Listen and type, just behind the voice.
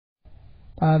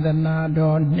သာသနာ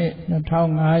တော်နှစ်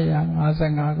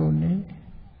2555ခုနှစ်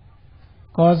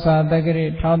ကောဇာတက္က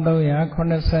ရာ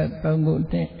1383ခု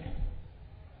နှစ်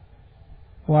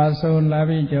ဝါဆိုလ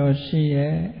ပိကျော်ရှိ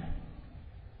ရဲ့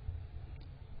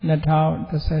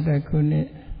2011ခုနှစ်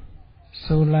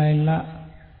ဇူလိုင်လ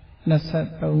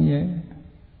23ရက်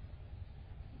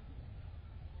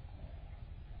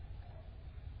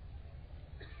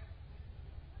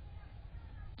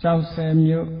ကျောက်ဆယ်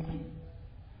မြို့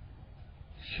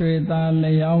ရွှေသာ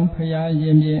လျောင်းဖရာရ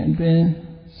င်ပြင်အတွင်း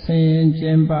ဆင်ရင်ကျ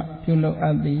င်းပပြုလုပ်အ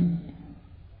ပ်သည်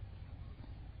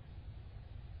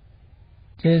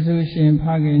ကျေးဇူးရှင်ဖ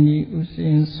ခင်ကြီးဦးစ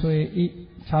င်ဆွေဤ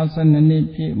62နှစ်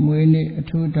ပြည့်မွေးနေ့အ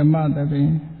ထူးဓမ္မသဘင်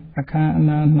အခမ်းအ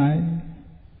နား၌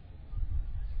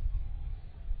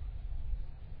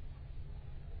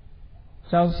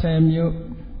ကျောက်ဆယ်မြို့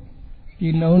ပြ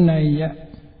ည်လုံး၌ရက်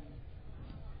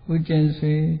ဦးကျင်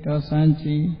ဆွေဒေါ်စန်းကြ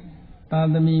ည်သာ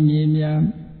သမီမြေများ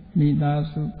မိသား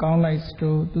စုကောင်းလိုက်စ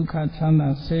တိုဒုက္ခချမ်းသာ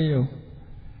ဆေးရုံ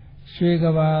ရွှေက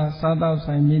ဘာစားတောက်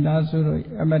ဆိုင်မိသားစုတို့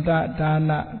အမတဒါ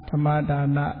နဓမ္မဒါ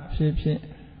နဖြစ်ဖြစ်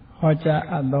ဟောကြား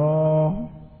အပ်သော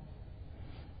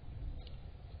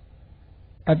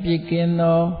အပြစ်ကင်း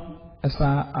သောအ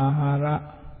စာအာဟာရ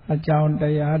အကြောင်းတ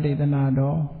ရားဒေသနာ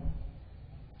တော်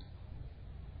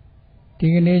ဒီ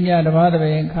ကနေ့ညဓမ္မသဘ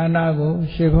င်ခန္ဓာကို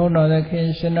ရှေးဘုန်းတော်သခင်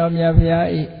ရှင်တော်မြတ်ဖရာ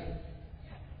ဤ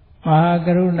မဟာက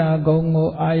ရုဏာဂုဏ်ကို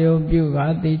အာယုပြုကာ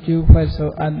တိကျူဖွဲ့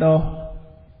ဆိုအပ်သော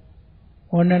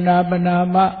ဝန္ဒနာပနာ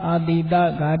မအာတိတ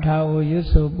ဂါထာကိုရွတ်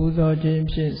ဆိုပူဇော်ခြင်း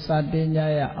ဖြင့်စတင်ကြ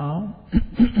ရအောင်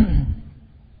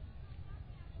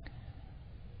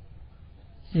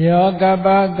ယောကပ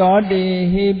ကောတိ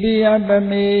ဟိပိယပ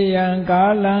မေယံကာ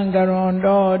လံကရွန်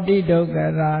တော်တိဒုက္ခ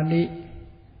ရာနိ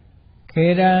ခေ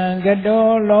ရံကတော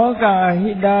လောက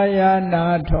ဟိတယာနာ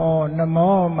ထောန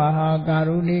မောမဟာကာ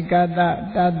ရုဏိကတ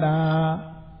တတ္တ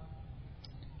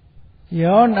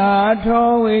ယောနာထော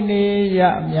ဝိနိယ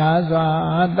မြာစွာ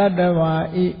တတ္တဝါ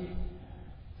ဤ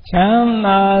ချမ်း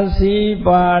သာစီး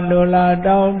ပွားလိုလား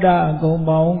တောင်းတဂုံ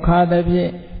ပေါင်းခါသဖြ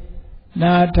င့်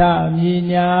နာထမြ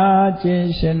ညာခြင်း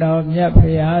ရှင်တော်မြတ်ဖ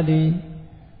ရာသည်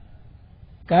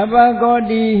ကပ္ပကော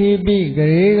တိဟိပိဂ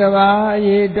ရေကဘာ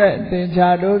ရေအတွက်သင်္ချာ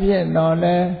တို့ဖြင့်တော်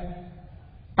လဲ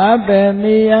အဘေ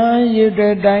မိယံရွ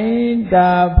တ်တိုင်းတာ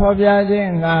ဖော်ပြခြ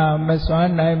င်းငါမစွ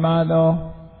မ်းနိုင်ပါသော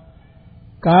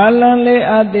ကာလံလေး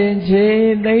အသင်ချေ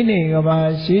သိနေကဘာ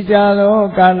ရှိကြသော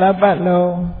ကာလပတ်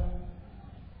လုံး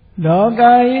လောက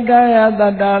ဟိတယတ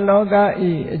တ္တလောက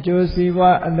ဤအကျိုးစီး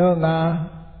ပွားအလို့ငါ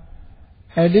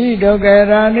အတိဒုက္ခ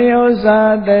ရာနိဥ္စာ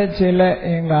တဲ့ချေလက်အ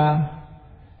င်္ဂါ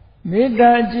မေတ္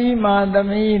တာကြီးမာသ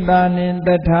မိသာနှင့်တ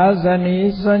ထာဇနီ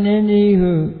စွန်ခြင်းကြီး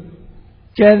ဟု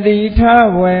ကျတိထ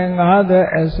ဝေငါးသွဲ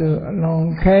အစုအလုံး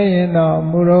ခဲရင်တော်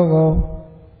မူတော့ကို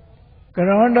က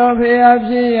ရွန်တော်ဖေယ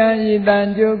ဖြစ်ရန်ဤတန်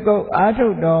ကျုပ်ကုတ်အာထု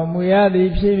တ်တော်မူရသ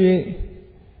ည်ဖြစ်၍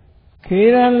ခေ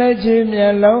ရန်လက်ချေမျ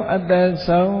က်လုံးအသက်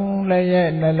ဆုံးလည်းရဲ့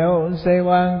နှလုံးစိတ်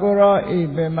ဝံကိုရောဤ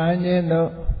ပင်မခြင်းတို့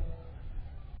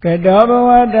ကတောဘဝ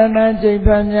တဏ္ဍကျိတ်ဖ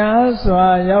န်များစွာ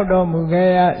ရောက်တော်မူခဲ့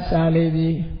ရရှာလိ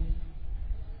ပြီ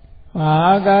မ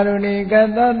ဟာကရုဏီက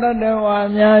တတတ္တဝါ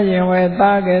များရင်ဝဲ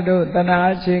သားကဲ့သို့တနာ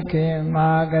ရှိခင်မ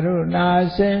ဟာကရုဏာ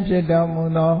ရှင်ဖြစ်တော်မူ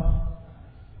သော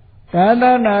တတ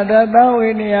နာတတဝိ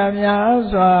နည်းများ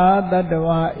စွာတတ္တ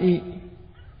ဝါဤ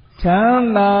ချမ်း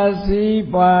သာစီး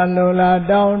ပွားလိုလား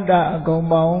တောင်းတအကုန်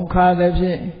ပေါင်းခါသဖြ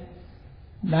င့်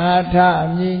နာထ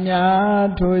မြညာ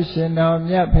ထိုရှင်တော်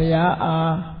မြတ်ဖရာ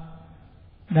အား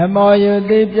နမောယု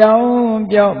တိပြောင်း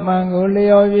ပြောက်မှန်ကို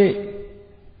လျော်၍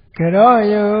ကရော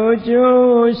ယု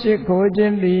ကျိုးရှိခိုးခြ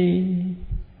င်းသည်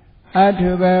အ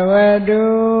ထုဘဝတု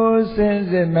စင်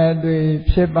စစ်မဲ့သွေ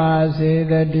ဖြစ်ပါစေ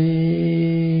တ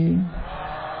ည်း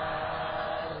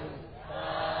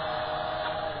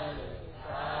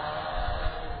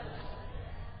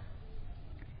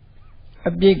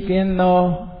အပြစ်ကင်းသော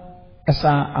အ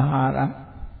စာအာဟာရ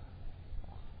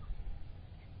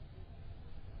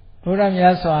ဘုရားမြ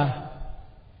တ်စွာ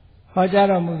ဟောကြား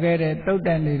တော်မူခဲ့တဲ့တုတ်တ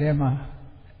န်တွေထဲမှာ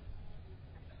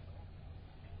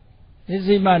ဣ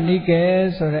ဇိမနိကေ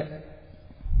ဆိုတဲ့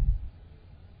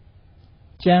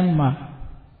ကျမ်းမှာ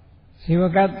ဇီဝ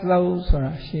ကသုတ်ဆို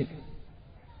တာရှိတယ်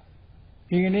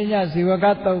ဒီကနေ့ညဇီဝက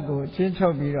သုတ်ကိုချင်းချု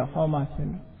ပ်ပြီးတော့ဟောမှဖြစ်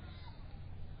လို့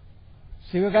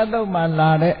ဇီဝကသုတ်မှာ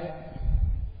လာတဲ့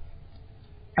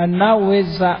အနဝိ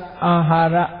ဇ္ဇအာဟာ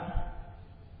ရ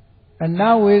အန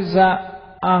ဝိဇ္ဇ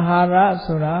အာဟာရ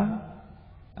ဆိုတာ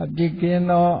အပြစ်ကင်း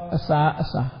သောအစာ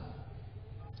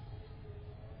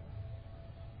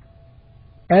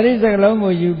အဲ့ဒီစကားလုံး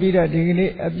ကိုယူပြီးတော့ဒီက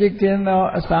နေ့အပြစ်ကင်းသော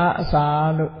အစာ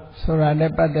လို့ဆိုတာ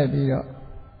နဲ့ပတ်သက်ပြီးတော့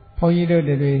ဘုန်းကြီးတို့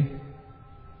တွေ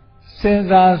စဉ်း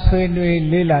စားဆွေးနွေး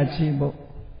လေ့လာကြည့်ဖို့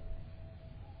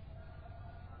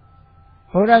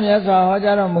ဘုရားမြတ်စွာဟော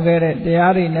ကြားတော်မူခဲ့တဲ့တ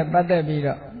ရားတွေနဲ့ပတ်သက်ပြီး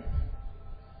တော့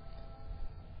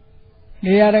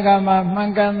နေရာတကာမှာမှ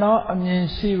န်ကန်သောအမြင်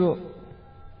ရှိဖို့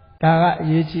ဒါကအ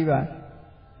ရေးကြီးပါတယ်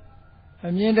အ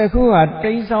မြင်တစ်ခုဟာ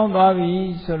တိမ်းဆောင်းသွားပြီ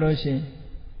ဆိုလို့ရှိရင်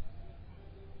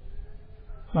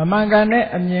မမှန်ကန်တဲ့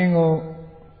အမြင်ကို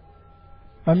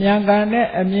မမြန်ကန်တဲ့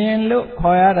အမြင်လို့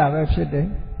ခေါ်ရတာပဲဖြစ်တယ်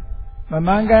မ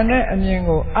မှန်ကန်တဲ့အမြင်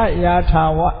ကိုအယာထာ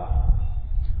ဝ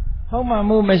ဟုတ်မှန်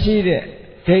မှုမရှိတဲ့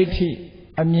ဒိဋ္ဌိ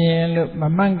အမြင်လို့မ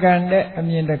မှန်ကန်တဲ့အ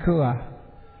မြင်တစ်ခုဟာ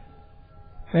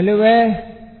ဘယ်လိုပဲ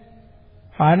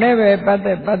ဘာနဲ့ပဲပတ်သ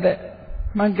က်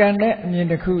မှန်ကန်တဲ့အမြင်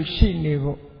တစ်ခုရှိနေ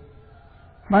ဖို့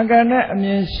မှန်ကန်တဲ့အမြ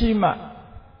င်ရှိမှ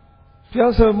ပြော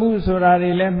ဆိုမှုဆိုတာ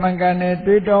တွေလည်းမှန်ကန်တယ်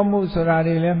တွေးတောမှုဆိုတာ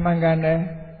တွေလည်းမှန်ကန်တယ်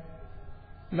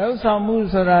လှုပ်ဆောင်မှု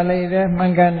ဆိုတာလည်းမှ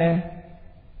န်ကန်တယ်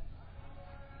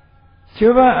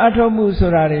ကျိုးပန်းအထောက်မှု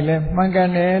ဆိုတာတွေလည်းမှန်ကန်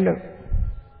တယ်လို့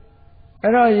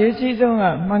အဲ့တော့အရေးကြီးဆုံးက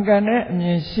မှန်ကန်တဲ့အမြ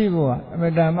င်ရှိဖို့ဟာအမြဲ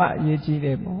တမ်းအရေးကြီးတ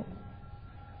ယ်ပေါ့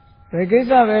ဘယ်ကိစ္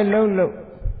စပဲလုပ်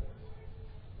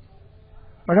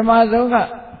ပထမဆုံးက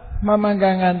မှန်က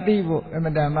န်သိဖို့အ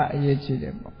မြဲတမ်းအရေးကြီးတ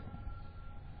ယ်ပေါ့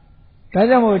ဒါ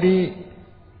ကြောင့်မို့ဒီ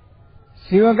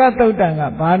ဇီဝကသုတ်တံက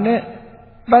ဘာနဲ့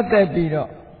ပတ်သက်ပြီးတော့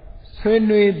ဆွေး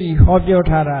နွေးပြီးဟောပြော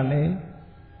ထားတာလဲ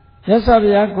မြတ်စွာဘု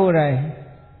ရားကိုယ်တိုင်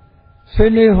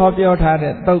ဆွေးနွေးဟောပြောထား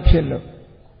တဲ့သုတ်ဖြစ်လို့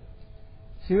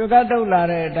ဇီဝကသုတ်လာ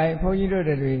တဲ့အတိုင်းဘုန်းကြီးတို့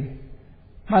တွေ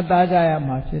မှတ်သားကြရ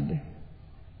မှာဖြစ်တယ်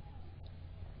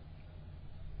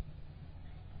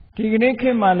ဒီကနေ့ခေ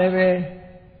တ်မှာလည်းပဲ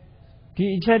ဒီ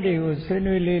အချက်တွေကိုဆွေး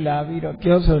နွေးလေ့လာပြီးတော့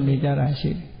ပြောဆိုနေကြတာ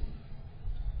ရှိတယ်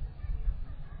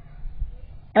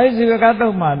အဲ့ဒီဇီဝကသု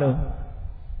တ်မှာလို့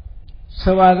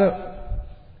ဆိုပါစို့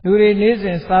လူတွေနေ့စ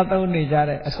ဉ်စားသုံးနေကြ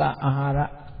တဲ့အစာအာဟာ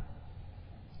ရ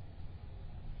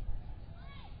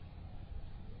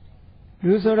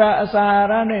လူဆိုတာအစာအာ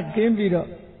ဟာရနဲ့ကင်းပြီးတော့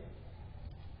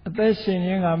အသက်ရှင်ရ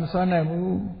င်းကမစွမ်းနိုင်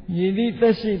ဘူးရည်သည့်သ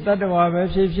က်ရှိတတ္တဝါပဲ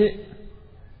ဖြစ်ဖြစ်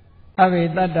အဘိ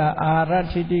တတ္တအာဟာရ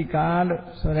ထိတိကာလို့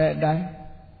ဆိုတဲ့အတိုင်း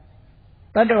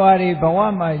တတ္တဝါတွေဘဝ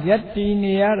မှာယက်တည်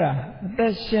နေရတာအသ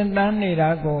က်ရှင်တန်းနေတာ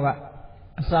က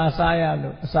အစာစားရ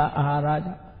လို့အစာအာဟာရ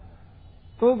ကြော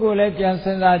င့်ကိုယ်လည်းပြန်စ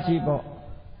ဉ်းစားကြည့်ပေါ့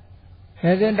ဘ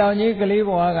ယ်စဉ်တောင်ကြီးကလေးဘ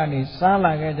ဝကနေစား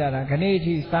လာခဲ့ကြတာခဏအ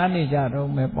ထိစားနေကြတော့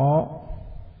မယ်ပေါ့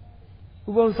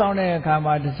ဥပုသ်ဆောင်တဲ့အခါ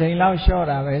မှာတစ်ချိန်လောက်လျှော့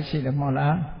တာပဲရှိတယ်မဟုတ်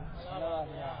လား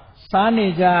စားနေ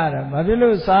ကြရတာဘာဖြစ်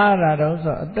လို့စားရတာတော့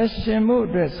ဆိုအသက်ရှင်မှုအ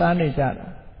တွက်စားနေကြတာ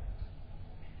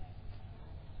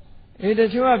တ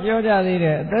ချို့ကပြောကြသေးတ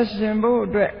ယ်အသက်ရှင်ဖို့အ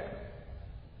တွက်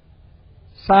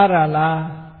စားတာလား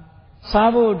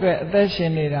စားဖို့အတွက်အသက်ရှ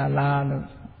င်နေတာလားလို့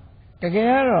တကယ်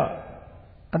ကတော့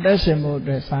အသက်ရှင်ဖို့အ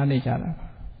တွက်စားနေကြတာ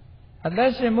အသ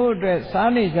က်ရှင်ဖို့အတွက်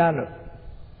စားနေကြလို့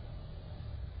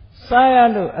စားရ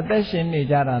လို့အသက်ရှင်နေ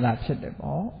ကြတာလားဖြစ်တယ်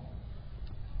ပေါ့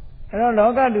အဲ့တော့လော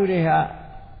ကလူတွေဟာ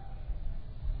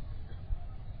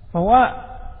ဘဝ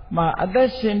မှာအသက်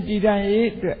ရှင်တည်တံ့ရေး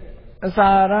အတွက်အစာ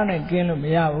အာဟာရနဲ့กินလို့မ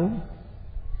ရဘူး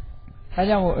ဒါ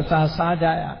ကြောင့်မို့အစာစားကြ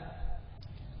ရ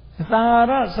အစာအာ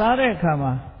ဟာရစားတဲ့အခါ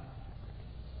မှာ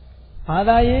ဘာ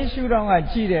သာရေးရှုထောင့်က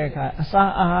ကြည့်တဲ့အခါအစာ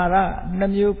အာဟာရနှ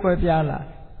မျိုးခွဲပြားလာ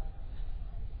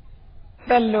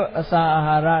တက်လွတ်အစာအာ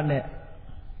ဟာရနဲ့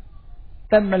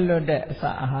တက်မလွတ်တဲ့အစာ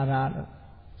အာဟာရလို့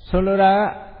ဆိုလိုတာက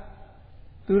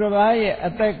သူတစ်ပါးရဲ့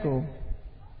အသက်ကို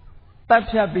တတ်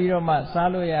ဖြတ်ပြီးတော့မှစား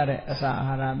လို့ရတဲ့အစာ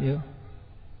အာဟာရမျိုး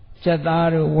ကြက်သား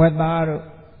တို့ဝက်သားတို့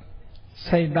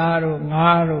စိတ်သားတို့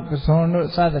ငါးတို့ပဇွန်တို့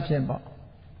စသဖြင့်ပေါ့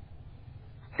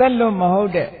တက်လွတ်မဟု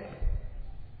တ်တဲ့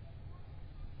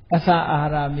အစာအာ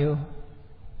ဟာရမျိုး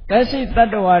တက်ရှိတတ္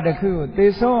တဝါတစ်ခုကိုသေ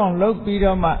ဆုံးအောင်လုပ်ပြီး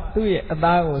တော့မှသူ့ရဲ့အ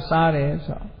သားကိုစားတယ်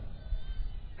ဆို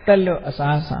တက်လွတ်အ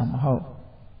စာမဟုတ်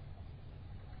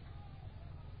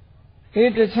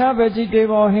တခြား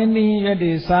vegetable ဟင်းသီးရွက်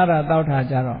တွေစားတာတောက်တာ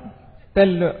ကြတော့တ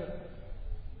က်လွတ်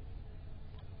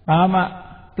ဘာမှ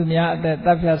သူများအသက်တ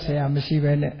ပ်ဖြတ်เสียမရှိ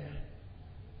ပဲနဲ့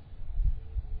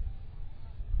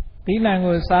ဒီလံ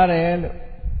ကိုစားတယ်လို့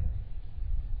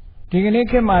ဒီကနေ့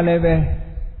ခေတ်မှာလည်းပဲ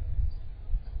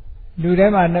လူထဲ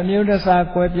မှာနှမျိုးနှစား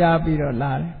ကွဲပြားပြီးတော့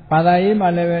လာတယ်ဘာသာရေးမှာ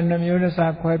လည်းပဲနှမျိုးနှ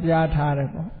စားကွဲပြားထားတယ်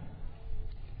ပေါ့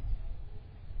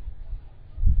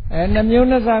နှမျိုး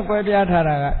နှစားကွဲပြားထား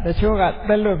တာကတချို့ကတ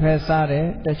က်လွတ်ပဲစားတယ်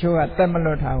တချို့ကတက်မ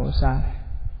လွတ်တာကိုစားတယ်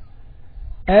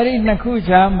အဲ့ဒီနှစ်ခု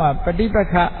ကြားမှာပဋိပက္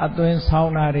ခအသွင်ဆော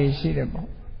င်တာတွေရှိတယ်ပေါ့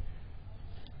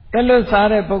တက်လွတ်စား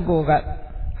တဲ့ပုဂ္ဂိုလ်က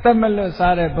တက်မလွတ်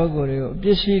စားတဲ့ပုဂ္ဂိုလ်တွေကိုအပြ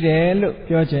စ်ရှိတယ်လို့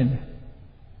ပြောခြင်းတယ်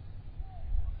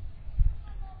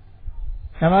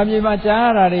ဓမ္မပြေမှာကြားရ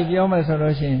တာတွေပြောမယ်ဆို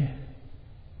လို့ရှိရင်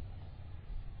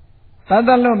တ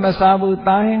တ်လွတ်မစားဘူး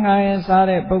သားဟင်းငါးဟင်းစား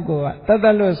တဲ့ပုဂ္ဂိုလ်ကတ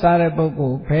တ်လွတ်စားတဲ့ပုဂ္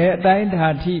ဂိုလ်ဘယ်အတိုင်းဓာ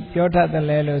တိပြောတတ်တယ်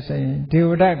လဲလို့ဆိုရင်ဒေဝ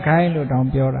ဒတ်ခိုင်းလို့တောင်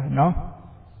ပြောတာနော်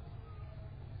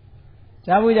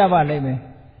Jabu Java Leme.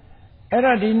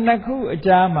 Era di Naku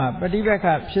Jama,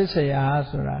 Padibaka Pisaya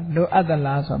Sura, Lo other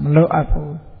last of Lo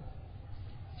Apo.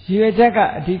 You a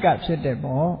jacka a teacup set the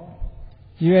ball.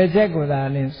 You a jack with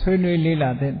Alin, Sunny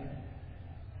Lila then.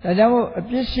 Tajamu a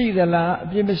Pishi the la, a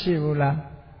Jimishi Wula.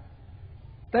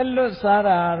 Tello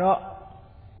Sara rock,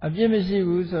 a Jimishi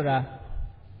Wusura.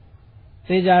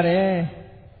 Tejare.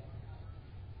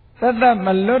 Tata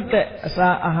Malute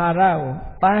Sa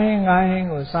Aharao, Tahing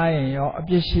Ahing or Sayin, or a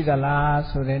Pishi the la,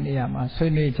 Sureniama,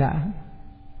 Sunija.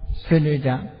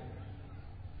 Sunija.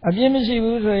 A Jimishi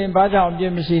Wusu in Baja of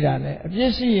Jimishida, a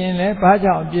Pishi in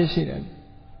Baja of Jishida.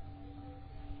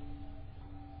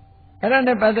 Around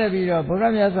the Patavi,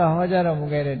 Buramias or Hojara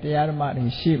Mugere, the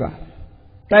Armani Shiva.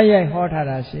 Taya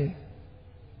Hotarashi.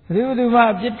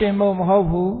 Ruduma Jitimbo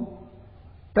Hopu.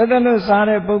 Tatalo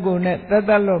Sare Bogu net,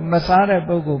 Tatalo Masare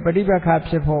Bogu, Padiba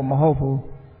Capsipo Mahopu,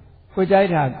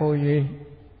 Kujaita Koyi.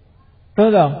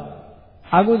 Todo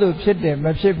Agudu Chite,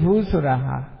 Mapsipu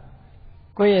Suraha.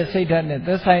 Koya Satan,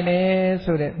 the Sine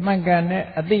Sure,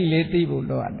 Mangane, Adili Tibu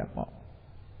Loat the Po.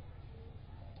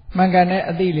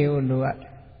 Mangane Adili Uluat.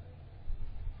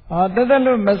 Or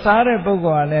Tatalo Masare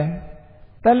Boguale,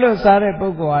 Talo Sare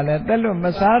Boguale, Talo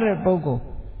Masare Bogu.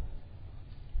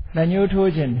 The new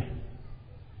Trojan.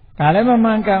 Kalema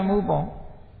manka mubo.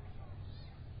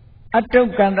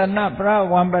 Atuk kandana pra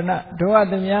wambana doa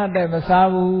dunya de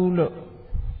masabu lo.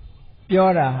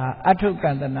 Pura ha atuk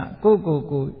kandana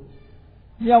kuku.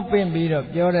 Yapin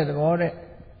biro pura the water.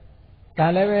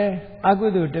 Kaleve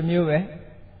agudu demube.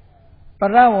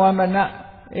 Pra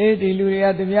wambana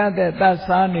diluria dunya de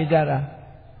tasani jara.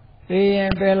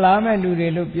 And Belame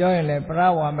Ludi look yoile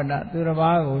pra wambana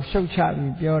durabago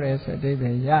shocha pure as a day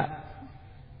ya.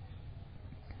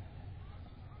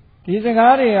 These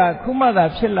are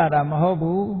Kumada Chillara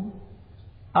Mahobu.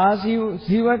 As you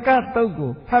Zivaka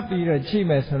Togu, happy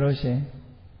achievement solution.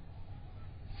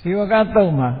 Zivaka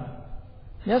Toma.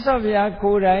 Yes, of ya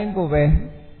Koda and Gobe.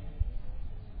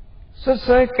 So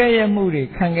Kaya Moody,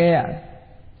 Kangea.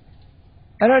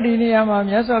 Erodiniam,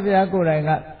 yes, of ya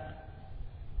Koda.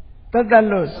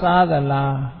 Tatalo Sada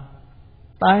La.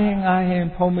 Tying I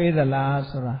him Pomi the La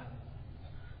Sura.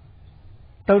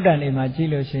 Todan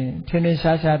imagination,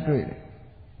 Tenisha Dui.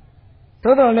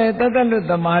 Totole, Tatalu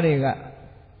the Mariga.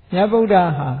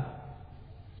 Yabudaha.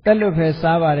 Talupe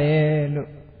Savare look.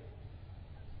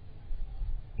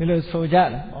 You look so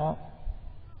jet.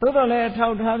 Totole,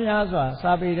 Tautamia,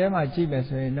 Sabi Rema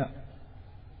Jibes.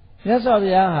 Yes, of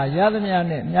Yaha,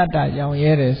 Yadamian, Yata, young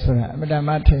Yeres, Madame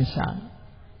Martinsha.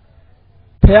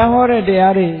 Piahore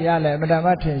Diari, Yale, Madame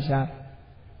Martinsha.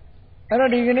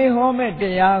 Erodigini home at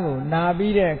Diago,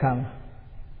 Nabide come.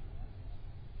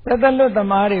 Tatalu the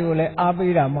Mariule,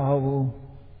 Abida Mohobu.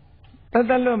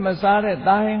 Tatalu Masare,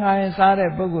 dying I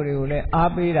Sare Buguriule,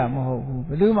 Abida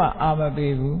Mohobu, Duma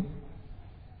Amabibu.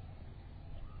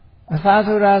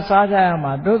 Asasura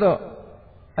Sajayama, Dodo,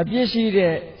 Abishi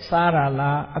de Sara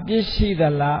la, Abishi the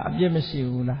la,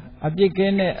 Abimisiula,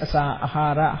 Abikene Sa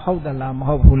Ahara, Hodala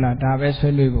Mohopula,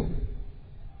 Davesulubu.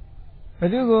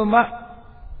 Padugo Ma.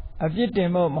 A bit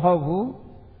more hobu,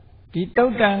 the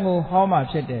Totango Homa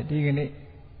Chete, Digni.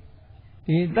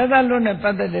 The Tadaluna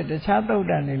Patate, the Chato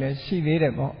Danile, she did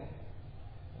a bo.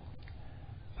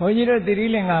 Hojiro the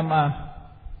Rilingama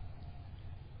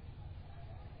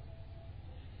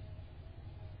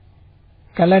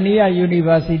Kalania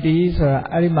University,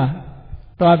 or Arima,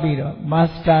 Tobido,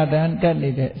 Master than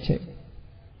Tanide.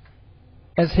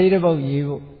 A suitable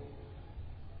you.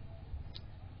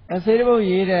 A suitable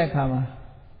year, Kama.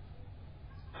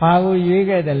 How you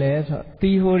get the less,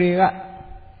 Tihuriga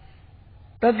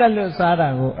Tatalu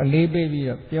Sarago, a lay baby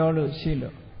of Piolo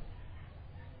Silo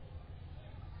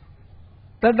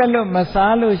Tatalu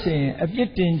Masalo Shin, a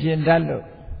bit in Jindalo,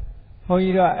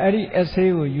 Hoira Eri Essay,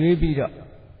 you beat up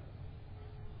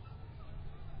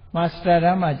Master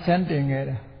Rama chanting it.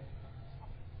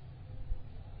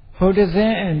 Buddhism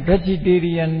and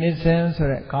vegetarian nations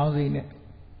or causing it.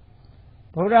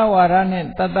 Buddha Waran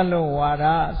and Tatalu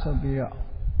Wara Sobiro.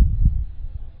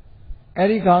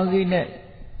 Eri Council net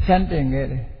chanting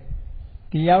it.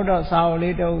 The out of Sao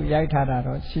Little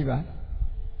Yaitara Shiva.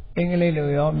 English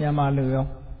Luyo, Yama Luyo.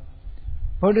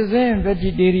 Buddhism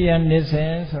vegetarian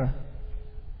nations or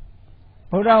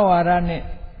Buddha Warane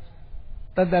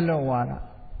Tadalo Wara.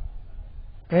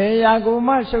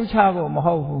 Payaguma Shochavo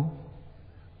Mahohu.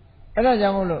 Ella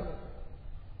Jamulo.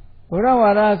 Buddha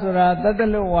Wara Sura,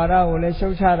 Tadalo Wara, Ule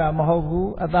Shochara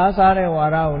Mahobu, Atasare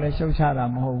Wara, Ule Shochara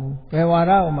Mahobu,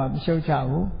 Pewara Uma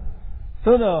Shochavu.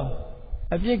 Todo,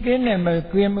 a Pikin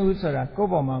and Quim Usura,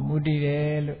 Kobama,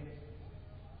 Mudi.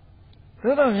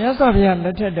 သို့တော့မြတ်စွာဘုရားလ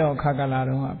က်ထက်တော်ခါကလာ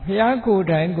တော့ဘုရားကိုယ်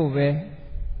တိုင်ကိုပဲ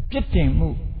ပြစ်တင်မှု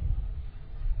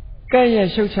ကဲ့ရဲ့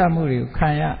ရှုတ်ချမှုတွေကိုခံ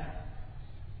ရ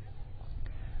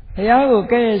ဘုရားကို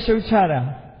ကဲ့ရဲ့ရှုတ်ချတာ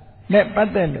နဲ့ပတ်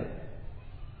သက်လို့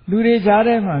လူတွေကြား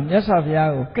ထဲမှာမြတ်စွာဘု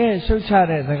ရားကိုကဲ့ရဲ့ရှုတ်ချ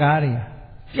တဲ့စကားတွေ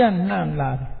ပြန့်နှံ့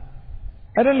လာတယ်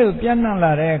အဲ့ဒါလို့ပြန့်နှံ့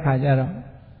လာတဲ့အခါကျတော့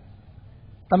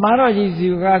တမန်တော်ကြီးဇီ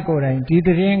ဝကကိုယ်တိုင်ဒီသ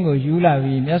တင်းကိုယူလာ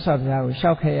ပြီးမြတ်စွာဘုရားကို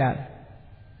လျှောက်ခဲ့ရတယ်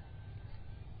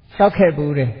လျှောက်ခဲ့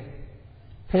ဘူးတယ်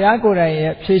ဘုရားကိုယ်တိုင်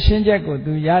ရဲ့ဖြေရှင်းချက်ကို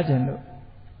သူရကြတယ်လို့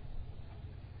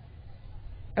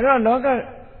အဲ့တော့လောက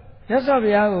မြတ်စွာဘု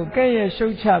ရားကိုကဲ့ရဲ့ရှု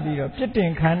တ်ချပြီးတော့ပြစ်တ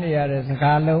င်ခံနေရတဲ့စ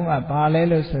ကားလုံးကဘာလဲ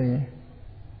လို့ဆိုရင်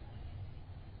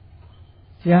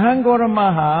ယဟန်ဂေါရမ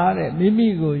ဟာတဲ့မိမိ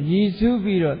ကိုရည်စူး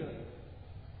ပြီးတော့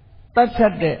တတ်ဖြ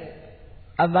တ်တဲ့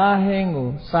အသားဟင်းကို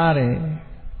စားတယ်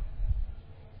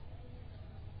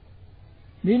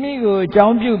မိမိကိုအကြော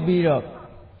င်းပြုပြီးတော့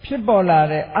ဖြစ်ပေါ်လာ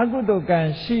တဲ့အကုသိုလ်ကံ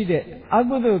ရှိတဲ့အ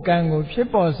ကုသိုလ်ကံကိုဖြစ်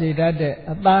ပေါ်စေတတ်တဲ့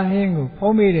အသားဟင်းကို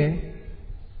ဖုံးမိတယ်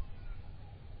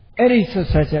အဲ့ဒီဆွ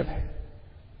ဆွချက်ပဲ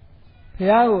ဘု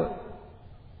ရားကို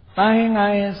သားဟင်း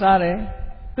ငါးဟင်းစားတယ်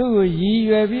သူ့ကိုရည်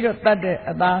ရွယ်ပြီးတော့တတ်တဲ့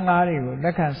အသားငါးတွေကိုလ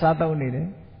က်ခံစားသုံးနေတယ်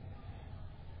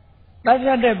တတ်ဖြ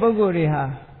တ်တဲ့ပုဂ္ဂိုလ်တွေဟာ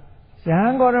ယဟ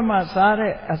န်ဂေါရမစား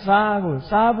တဲ့အစားကို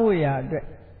စားဖို့ရာအတွက်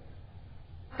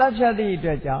တတ်ဖြတ်သည့်အ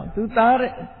တွက်ကြောင့်သူသား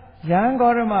တဲ့ယဟန်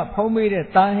ဂေါရမဖုံးမိတဲ့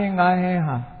သားဟင်းငါးဟင်း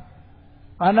ဟာ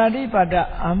ပါဏာတိပါဒ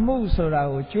အမှုဆိုတာ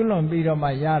ကိုကျွလွန်ပြီးတော့မှ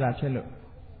ရတာဖြစ်လို့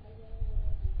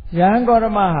ယဟန်ဂေါရ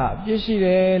မဟာအပြစ်ရှိတ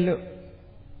ယ်လို့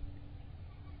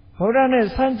ဘုရားနဲ့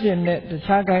ဆန့်ကျင်တဲ့တ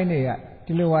ခြားဂိုင်းတွေက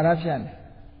ဒီလိုဝါဒဖြန့်တယ်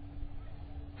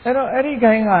အဲ့တော့အဲ့ဒီ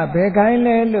ဂိုင်းကဘယ်ဂိုင်း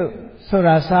လဲလို့ဆို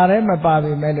တာစာထဲမပါ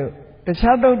ပေမဲ့လို့တ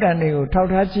ခြားသုတ်တန်တွေကိုထောက်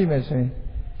ထားကြည့်မယ်ဆိုရင်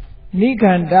နိခ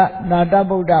န္ဓနာတ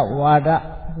ဗုဒ္ဓဝါဒ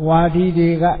ဝါဒီတွေ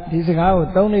ကဒီစကားကို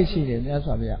သုံးလို့ရှိတယ်မြတ်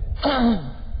စွာဘုရား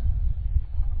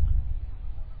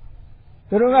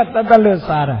သူတို့ကတတ်တလွတ်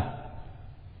စားတာ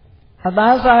အ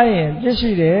သားစားရင်ပြစ်ရှိ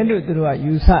တယ်လို့သူတို့က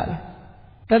ယူဆ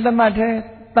တယ်တသမတ်ထဲ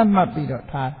သတ်မှတ်ပြီးတော့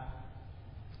ထား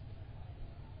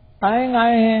တိုင်းငို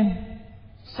င်း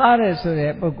စားတယ်ဆို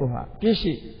တဲ့ပုဂ္ဂိုလ်ဟာပြစ်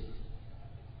ရှိ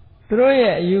သူတို့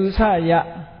ရဲ့အယူဆရ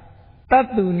တတ်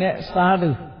သူနဲ့စား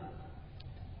သူ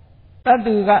တတ်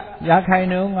သူကရာခိုင်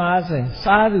နှုန်း90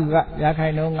စားသူကရာခို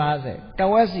င်နှုန်း90တ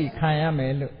ဝက်စီခံရမ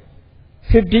ယ်လို့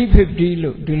50-50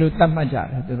လို့ဒီလိုသတ်မှတ်ကြ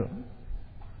တယ်သူတို့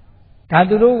ဒါ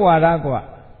သူတို့ဝါဒက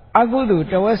အကုသိုလ်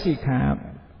တဝက်စီခံရမ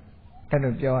ယ်အဲ့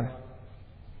လိုပြောတာ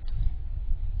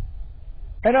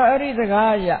အဲ့တော့အဲ့ဒီစကား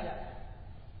အရ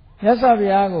မြတ်စွာဘု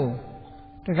ရားကို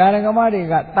တရားဓမ္မတွေ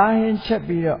ကတားဟင်းချက်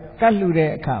ပြီးတော့ကတ်လှူ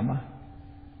တဲ့အခါမှာ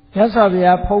မြတ်စွာဘု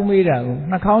ရားဖုံးမေးတာကို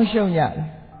နှာခေါင်းရှုံရတယ်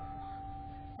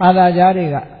ဘာသာကြားတွေ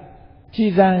ကကြ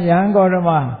ည်စံယဟန်ဂေါရမ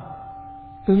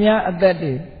သူများအသက်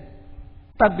တွေ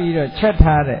တတ်ပြီးတော့ချက်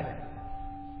ထားတဲ့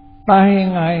တားဟ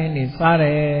င်းငါးဟင်းနေစားတ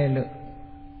ယ်လို့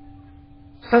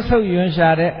ဆက်ဆုပ်ယွန်းရှာ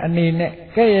တဲ့အနေနဲ့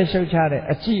ကဲ့ရဲ့ရှုပ်ချတဲ့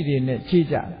အကြည့်တွေနဲ့ကြည့်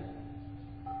ကြ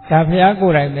ဒါဘုရားကို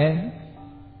ယ်တိုင်ပဲ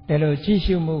ဒီလိုကြည့်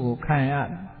ရှုမှုကိုခံရ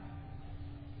တယ်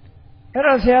အဲ့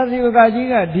တော့ဆရာဇီဝကကြီး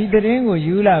ကဒီသတင်းကို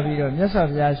ယူလာပြီးတော့မြတ်စွာ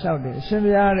ဘုရားလျှောက်တယ်အရှင်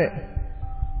ဘုရားတဲ့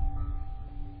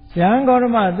ယဟန်ဂေါရ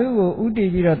မသူ့ကိုဥတည်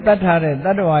ပြီးတော့တတ်ထားတဲ့တ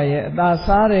တ္တဝါရဲ့အသာ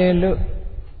စားတယ်လို့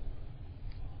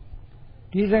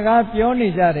ဒီစကားပြောနေ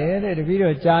ကြတယ်တဲ့တပည့်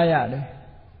တော်ကြားရတယ်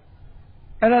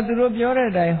အဲ့တော့သူတို့ပြောတဲ့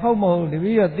အတိုင်းဟုတ်မဟုတ်တပ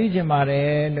ည့်တော်သိချင်ပါတ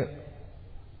ယ်လို့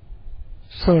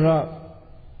ဆိုတော့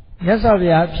မြတ်စွာဘု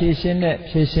ရားဖြေရှင်းတဲ့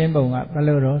ဖြေရှင်းပုံကဘယ်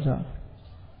လိုတော့ဆို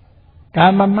ဒါ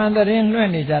မမှန်တဲ့လွှ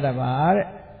င့်နေကြတာပါတဲ့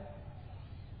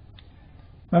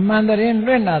မမှန်တဲ့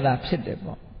လွှင့်လာတာဖြစ်တယ်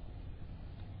ပေါ့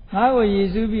ငါ့ကိုရည်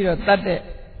စူးပြီးတော့တတ်တဲ့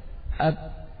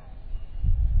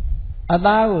အ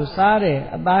သားကိုစားတယ်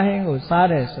အသားဟင်းကိုစား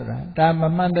တယ်ဆိုတာဒါမ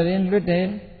မှန်တဲ့လွတ်တယ်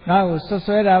ငါ့ကိုဆွ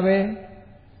ဆွဲတာပဲ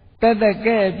တက်တက်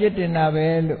ကဲ့ပြစ်တင်တာပဲ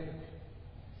လို့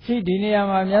ရှိဒီနေရာ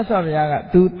မှာမြတ်စွာဘုရားက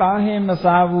သူသားဟင်းမ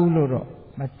စားဘူးလို့တော့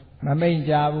မမိန့်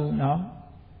ကြဘူးเนาะ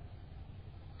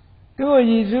သူ့ကို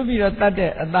ရည်စူးပြီးတော့တတ်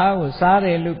တဲ့အသားကိုစားတ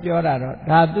ယ်လို့ပြောတာတော့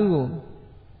ဒါသူ့ကို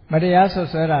မတရားဆွ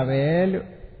ဆွဲတာပဲလို့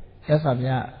မြတ်စွာဘု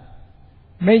ရား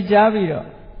မိန့်ကြားပြီးတော့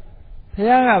ဘု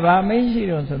ရားကဗာမိန့်ရှိ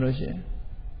တော့ဆိုလို့ရှိရင်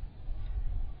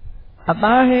အ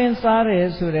သားဟင်းစားတယ်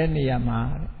ဆိုတဲ့နေရာမှာ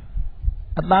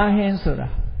အသားဟင်းဆိုတာ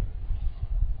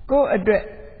ကိုယ့်အတွက်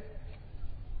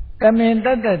တမင်တ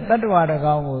တ်တဲ့တတ္တဝါတ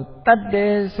ကောင်ကိုတတ်တ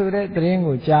ယ်ဆိုတဲ့သတင်း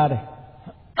ကိုကြားတယ်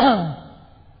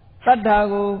တတ်တာ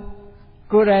ကို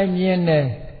ကိုယ်တိုင်မြင်တယ်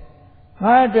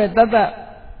ငါအတွက်တတ်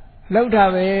လောက်တာ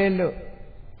ပဲလို့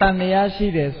တန်တရားရှိ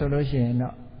တယ်ဆိုလို့ရှိရင်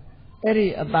တော့အဲ့ဒီ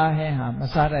အသားဟင်းဟာမ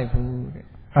စားတတ်ဘူးတဲ့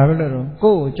ဘာဖြစ်လို့လဲ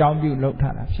ကိုယ့်ကိုအကြောင်းပြုလောက်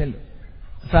ထားတာဖြစ်လို့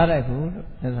မစားတတ်ဘူးလို့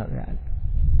မြတ်စွာဘုရား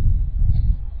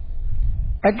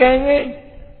အကယ်၍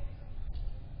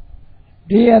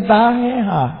 ဒီအသားဟင်း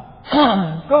ဟာ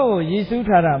ကိုယ့်ကိုရည်စူး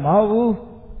ထားတာမဟုတ်ဘူး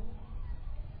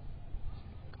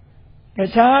တ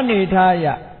ခြားအနေထားအရ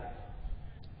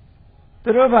သူ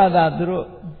တို့ဘာသာသူတို့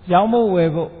ရောင်းဖို့ဝ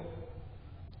ယ်ဖို့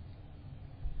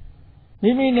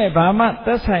မိမိနဲ့ဘာမှသ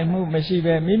က်ဆိုင်မှုမရှိ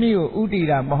ပဲမိမိကိုဥတည်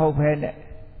တာမဟုတ်ဘဲနဲ့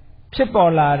ဖြစ်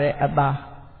ပေါ်လာတဲ့အသား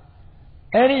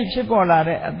အဲ့ဒီဖြစ်ပေါ်လာ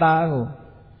တဲ့အသားကို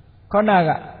ခေါဏက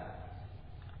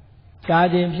ကြား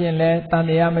ခြင်းဖြင့်လည်းတန်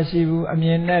တရားမရှိဘူးအမြ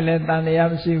င်နဲ့လည်းတန်တရား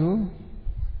မရှိဘူး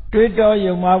တွေးတော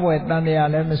ယုံမှားပွဲတန်တရား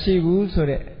လည်းမရှိဘူးဆို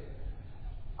တဲ့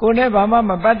ကိုယ်နဲ့ဘာမှ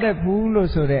မပတ်သက်ဘူးလို့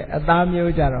ဆိုတဲ့အသား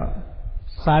မျိုးကြတော့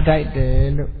စားထိုက်တယ်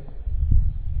လို့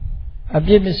အ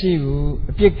ပြစ်မရှိဘူး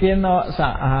အပြစ်ကင်းသောအစာ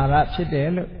အာဟာရဖြစ်တယ်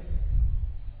လို့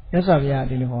မြတ်စွာဘုရား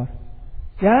ဒီလိုဟော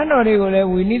ဉာဏ်တော်တွေကိုလည်း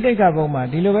ဝိနည်းတိတ်္ခဘုံမှာ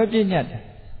ဒီလိုပဲပြည့်ညတ်တယ်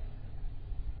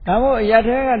ဒါမို့အရာ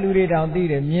ထဲကလူတွေတောင်သိ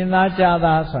တယ်မြင်သားကြား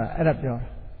သားဆိုတာအဲ့ဒါပြော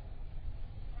တာ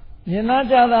မြင်သား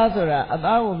ကြားသားဆိုတာအ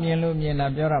သားကိုမြင်လို့မြင်တာ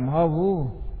ပြောတာမဟုတ်ဘူး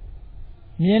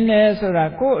မြင်တယ်ဆိုတာ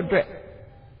ကိုယ့်အတွက်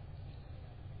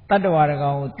တတ္တဝါတကော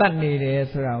င်ကိုတတ်နေတယ်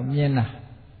ဆိုတာကိုမြင်တာ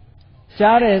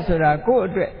ကြားတယ်ဆိုတာကိုယ့်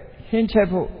အတွက်ရှင်းချက်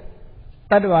ဖို့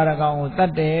တတ္တဝါတကောင်ကိုတ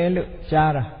တ်တယ်လို့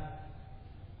ကြားတာ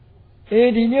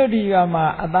ဒီမြို့ဒီရွာမှာ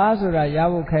အသားဆိုတာရ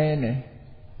ဖို့ခဲနေ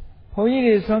ဘုန်းကြီး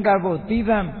တွေဆွမ်းကပ်ဖို့သီးသ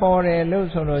န့်ပေါ်တယ်လို့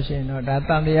ဆိုလို့ရှိရင်တော့ဒါတ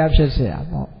န်တရားဖြစ်เสีย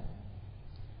ပေါ့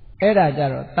အဲ့ဒါကြ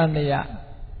တော့တန်တရား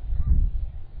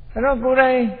အဲ့တော့ကိုယ်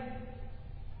တိုင်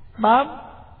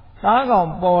သားကောင်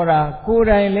ပေါ်တာကိုယ်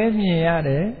တိုင်လည်းမြင်ရတ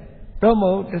ယ်တော့မ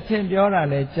ဟုတ်တစ်ဆင့်ပြောတာ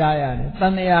လည်းကြားရတယ်တ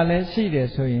န်တရားလည်းရှိတယ်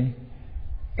ဆိုရင်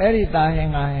အဲ့ဒီသားဟ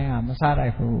င်းငါဟင်းဟာမစားနို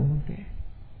င်ဘူးတဲ့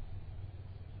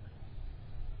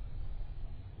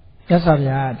မြတ်စွာဘု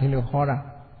ရားကဒီလိုဟောတာ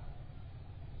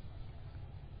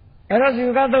အဲ့တော့ဇီဝ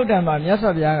ကသုတ်တံမှာမြတ်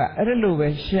စွာဘုရားကအဲ့လိုပဲ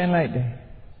ရှင်းလိုက်တယ်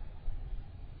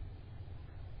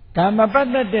ဒါမပတ်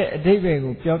သက်တဲ့အဓိပ္ပာယ်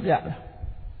ကိုပြောပြတာ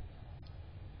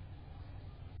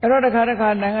အဲ့တော့တစ်ခါ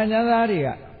နိုင်ငံသားတွေက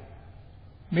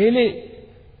မေးလိ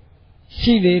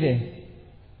ရှိသေးတယ်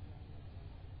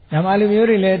မြန်မာလူမျိုး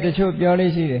တွေလည်းတချို့ပြော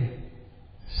လို့ရှိတယ်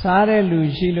စားတဲ့လူ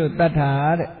ရှိလို့တတ်တာ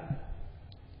တဲ့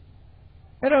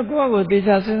အဲ့တော့ကိုယ့်ကိုယ်သေ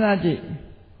ချာစဉ်းစားကြည့်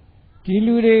ဒီ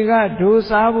လူတွေကဒိုး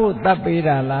စားဖို့တတ်ပေး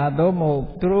တာလားသို့မဟုတ်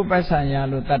သူတို့ပတ်စံရ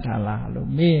လို့တတ်တာလားလို့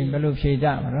မေးရင်ဘယ်လိုဖြေကြ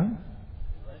မလဲပ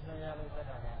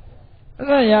တ်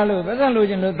စံရလို့ပတ်စံလို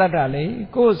ချင်လို့တတ်တာလေ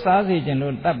ကိုယ်စားစီချင်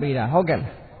လို့တတ်ပေးတာဟုတ်ကဲ့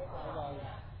လား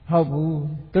ဟုတ်ဘူး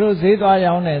သူတို့ဈေးသွား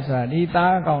ရောင်းတယ်ဆိုတာဒီ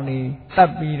သားအကောင်တွေတ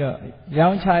တ်ပြီးတော့ရော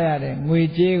င်းချရတဲ့ငွေ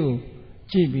ကြေးကို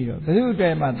ကြည့်ပြီးတော့ဘယ်သူအတွ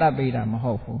က်မှတတ်ပေးတာမ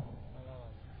ဟုတ်ဘူး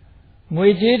ငွေ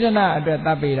ကြေးတနာအတွက်တ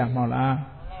တ်ပေးတာမဟုတ်လား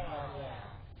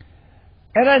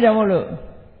အဲ့ဒါကြောင့်မို့လို့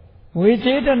ငွေ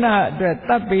ကြေးတနာအတွက်တ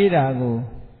တ်ပေးတာကို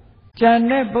ကြံ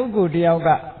တဲ့ပုဂ္ဂိုလ်တယောက်က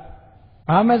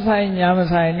ဘာမဆိုင်ညာမ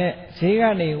ဆိုင်နဲ့ဈေးက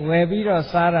နေဝယ်ပြီးတော့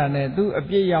စားတာနဲ့သူအ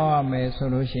ပြစ်ရောက်ရမယ်ဆို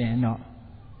လို့ရှိရင်တော့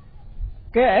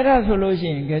ကဲအဲ့ဒါဆိုလို့ရှိ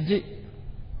ရင်ကြည့်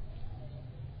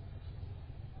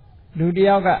လူတ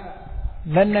ယောက်က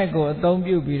လက်နက်ကိုအသုံး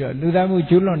ပြုပြီးတော့လူသားမှု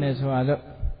ကျူးလွန်နေဆိုတာတော့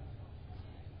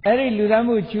အဲ့ဒီလူသား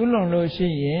မှုကျူးလွန်လို့ရှိ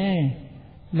ရင်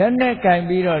လက်နက်ကင်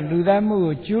ပြီးတော့လူသားမှု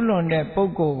ကိုကျူးလွန်တဲ့ပု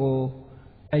ဂ္ဂိုလ်ကို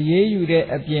အရေးယူတဲ့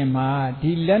အပြင်မှာ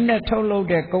ဒီလက်နက်ထုတ်လုပ်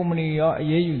တဲ့ကုမ္ပဏီရောအ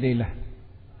ရေးယူသေးလား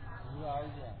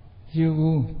ယူ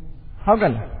ဘူးဟုတ်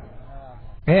ကဲ့လား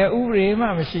ဘယ်ဥပဒေမှ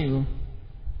မရှိဘူး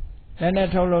လက်နဲ့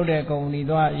ထုတ်လုပ်တဲ့ကုမ္ပဏီ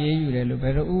သွားအေးယူတယ်လို့ဘ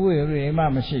ယ်လိုဥပဒေမှ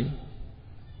မရှိဘူး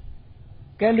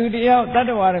ကဲလူတယောက်တတ္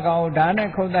တဝါတကောင်ကိုဓာတ်နဲ့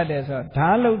ခုတ်တတ်တယ်ဆိုတော့ဓာ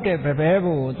တ်လုပ်တဲ့ပပဲ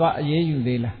ဘို့ကိုသွားအေးယူ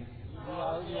သေးလား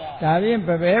ဒါဖြင့်ပ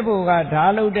ပဲဘို့ကဓာ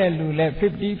တ်လုပ်တဲ့လူလဲ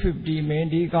50-50မင်း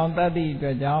ဒီကောင်တတ်သည့်အတွ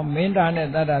က်ကြောင့်မင်းဓာတ်နဲ့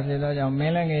တတ်တာဖြစ်သောကြောင့်မ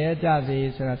င်းလည်းငရဲကြစေ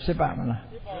ဆိုတာဖြစ်ပါမလား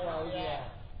ဖြစ်ပါဘူးဗျာ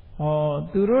ဟော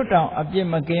သူတို့တောင်အပြစ်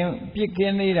မကင်းပြစ်က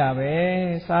င်းသေးတာပဲ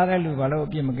စားတဲ့လူဘာလို့အ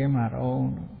ပြစ်မကင်းမှာတော့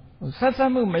ဆက်ဆ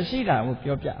က်မှုမရှိတာကို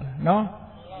ပြောပြတာနော်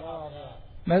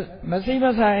မရှိမ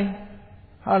ဆိုင်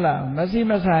ဟုတ်လားမရှိ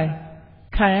မဆိုင်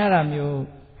ခံရတာမျိုး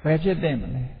ဘယ်ဖြစ်တဲ့မ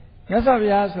လဲမြတ်စွာဘု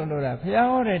ရားဆိုလို့တာဘုရား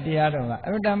ဟောတဲ့တရားတော်ကအ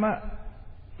မှန်တမ်း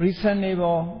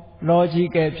reasonable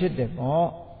logical ဖြစ်တယ်ပေါ့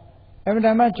အမှန်တ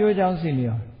မ်းကြိုးကြောင်းစီ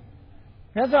လျော်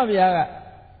မြတ်စွာဘုရားက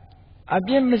အ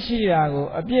ပြစ်မရှိတာကို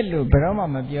အပြစ်လို့ဘယ်တော့မှ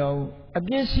မပြောဘူးအ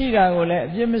ပြစ်ရှိတာကိုလည်းအ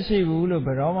ပြစ်မရှိဘူးလို့ဘ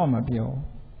ယ်တော့မှမပြောဘူး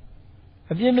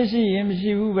အပြစ်မရှိရင်မရှိ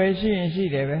ဘူးပဲရှိရင်ရှိ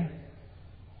တယ်ပဲ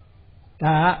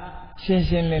ဒါကရှင်း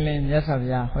ရှင်းလင်းလင်းမြတ်စွာဘု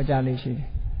ရားဟောကြားလေးရှိတယ်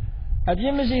အပြ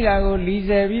စ်မရှိတာကိုလီဆ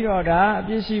ယ်ပြီးတော့ဒါအ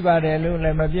ပြစ်ရှိပါတယ်လို့လ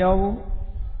ည်းမပြောဘူး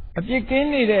အပြစ်ကင်း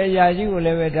နေတဲ့အရာကြီးကိုလ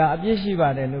ည်းပဲဒါအပြစ်ရှိပါ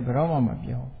တယ်လို့ဘယ်တော့မှမ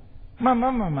ပြောမှ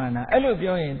န်နာအဲ့လို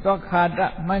ပြောရင်သောခါတ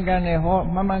မှန်ကန်တယ်ဟော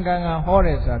မှန်ကန်ဟောတ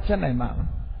ယ်ဆိုတာဖြစ်နိုင်မှာမလား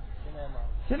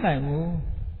ဖြစ်နိုင်ဘူး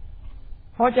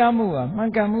ဟောကြားမှုကမှ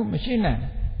န်ကန်မှုမရှိနိုင်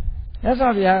မြတ်စွာ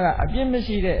ဘုရားကအပြစ်မ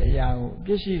ရှိတဲ့အရာကိုအ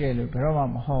ပြစ်ရှိတယ်လို့ဘယ်တော့မှ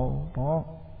မဟောဘူးပေါ့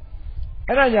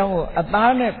အဲ့ဒါကြောင့်မို့အ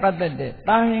သားနဲ့ပတ်သက်တဲ့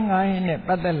သားဟင်းငါးဟင်းနဲ့ပ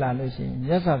တ်သက်လာလို့ရှိရင်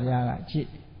မြတ်စွာဘုရားကကြည့်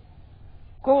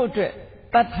ကိုယ့်အတွက်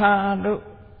တတ်ထာလို့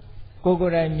ကို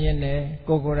ယ်တိုင်မြင်တယ်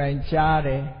ကိုယ်တိုင်ကြားတ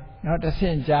ယ်နော်တဆ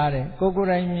င့်ကြားတယ်ကိုယ်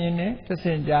တိုင်မြင်တယ်တဆ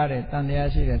င့်ကြားတယ်တန်တရား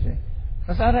ရှိတယ်ဆိုရင်မ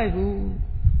စားထိုက်ဘူး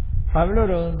ဘာဖြစ်လို့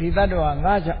တော့ဒီတတ္တဝါ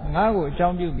ငါကိုအကြော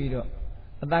င်းပြုပြီးတော့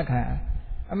အတတ်ခံ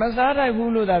အမစားထိုက်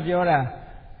ဘူးလို့သာပြောတာ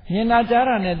မြင်တာကြား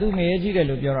တာနဲ့သူငရဲကြီးတယ်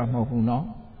လို့ပြောတာမဟုတ်ဘူးနော်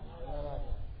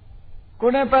ကို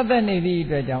ယ်နဲ့ပတ်သက်နေသည့်အ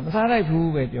တွက်ကြောင့်မစားထိုက်ဘူး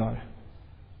ပဲပြောတာ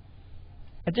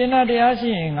အကျဉ်းတရားရှိ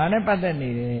ရင်ငါနဲ့ပတ်သက်နေ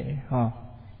တယ်ဟော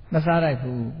မစားထိုက်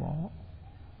ဘူးပေါ့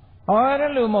ဟော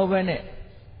အဲ့လိုမဟုတ်ပဲနဲ့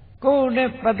ကိုယ်နဲ့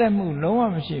ပတ်သက်မှုလုံးဝ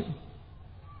မရှိဘူး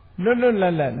လွတ်လ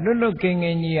ပ်လွတ်ကင်း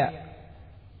ကြီးက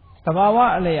သဘာဝ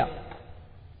အလျောက်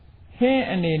ဟင်း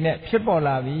အနေနဲ့ဖြစ်ပေါ်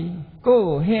လာပြီကိုယ့်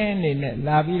ကိုဟင်းအနေနဲ့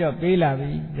လာပြီးတော့ပေးလာ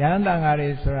ပြီရဟန်းတန်ဃာတွေ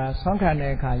ဆိုတာဆွမ်းခံ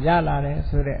တဲ့အခါရလာတယ်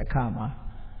ဆိုတဲ့အခါမှာ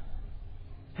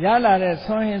ရလာတဲ့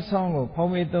ဆွမ်းဟင်းဆွမ်းကို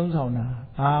ဖုံးမေးသုံးဆောင်တာ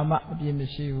ဘာမှအပြစ်မ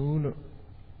ရှိဘူးလို့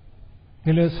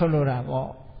ဒီလိုဆိုလိုတာပေါ့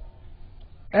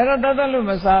အဲ့တော့တတ်လို့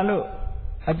မစားလို့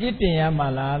အပြစ်တင်ရမှာ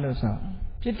လားလို့ဆို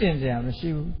ပြစ်တင်စရာမရှိ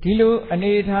ဘူးဒီလိုအနေ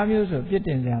အထားမျိုးဆိုပြစ်တ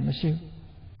င်စရာမရှိဘူး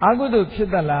အကုသိုလ်ဖြစ်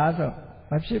သလားဆို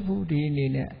မဖြစ်ဘူးဒီအနေ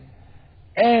နဲ့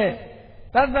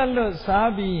တတ်လို့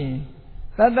စားပြီးရင်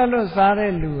တတ်လို့စား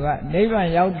တဲ့လူကနိဗ္ဗာန်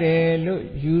ရောက်တယ်လို့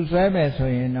ယူဆွဲမယ်ဆို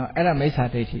ရင်တော့အဲ့ဒါမိစ္ဆာ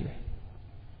ဒိဋ္ဌိပဲ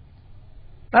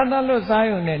တတ်လို့စား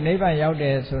ရုံနဲ့နိဗ္ဗာန်ရောက်တ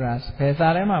ယ်ဆိုတာဘယ်စာ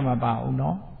ထဲမှာမပါဘူး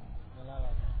နော်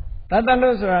တတ်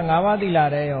လို့ဆိုတာ၅ပါးသီလ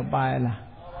တဲ့ရောပါရလား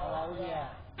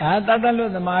ဒါတတ်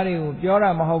လို့သမားတွေကိုပြောတာ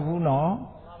မဟုတ်ဘူးနော်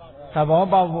သဘော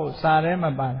ပေါက်ဖို့စာထဲ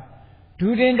မှာပါဒု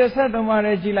တင်13ပါးလ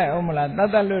ည်းကြည့်လိုက်အောင်မလားတ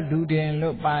တ်လို့ဒုတင်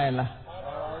လို့ပါရလား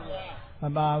မ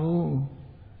ပါဘူး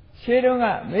ရှင်းတော့က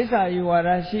မိစ္ဆာယူဝါဒ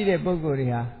ရှိတဲ့ပုဂ္ဂိုလ်တွေ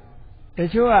ဟာတ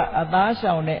ချို့ကအသား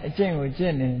ရှောင်တဲ့အကျင့်ကိုကျ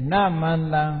င့်နေနမန္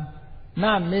တံန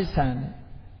မစ္ဆံ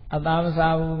အသားမ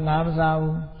စားဘူးငါမစား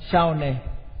ဘူးရှောင်နေ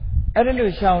အဲ့ဒီလို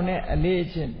ရှောင်တဲ့အလေးအ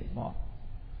ကျင့်တွေပေါ့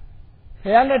ဘု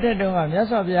ရားလက်ထက်တုန်းကမြတ်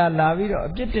စွာဘုရားလာပြီးတော့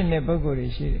အပြစ်တင်တဲ့ပုဂ္ဂိုလ်တွေ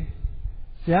ရှိတယ်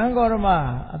ရဟန်းဂေါရမ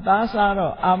အသားစား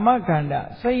တော့အာမခန္ဓာ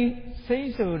စိတ်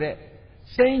ဆိုတဲ့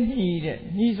စိတ်ညှိတဲ့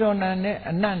ညှိစောနံတဲ့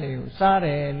အနတ်တွေကိုစားတ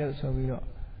ယ်လို့ဆိုပြီးတော့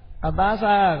အသား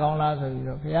စားရကောင်းလားဆိုပြီး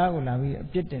တော့ဘုရားကိုလာပြီးအ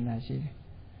ပြစ်တင်တာရှိတယ်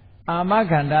အာမ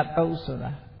ခန္ဓာသုတ်ဆို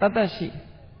တာတတ်ရှိ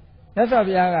မြတ်စွာ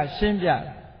ဘုရားကရှင်းပြတယ်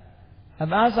အ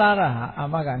သားစားတာဟာအာ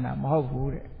မခန္ဓာမဟုတ်ဘူး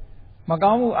တဲ့မ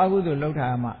ကောင်းမှုအကုသိုလ်လုပ်တာ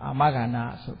မှအာမခန္ဓာ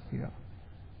ဆိုပြီးတော့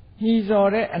ညှိစော်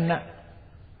တဲ့အနတ်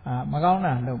မကောင်း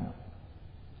တာလုပ်မှာ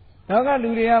တော့ကလူ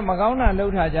တွေကမကောင်းတာလု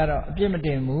ပ်ထားကြတော့အပြစ်မတ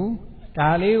င်ဘူးဒါ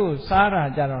လေးကိုစားတာ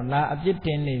ကြတော့လာအပြစ်တ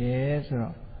င်နေတယ်ဆို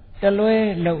တော့တလွဲ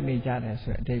လုပ်နေကြတယ်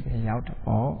ဆိုတဲ့အဓိပ္ပာယ်ရောက်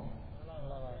တော့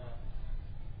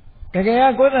တကယ်က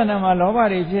ကိုယ်တဏ္ဍာမှာလောဘ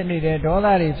တွေဖြစ်နေတယ်ဒေါသ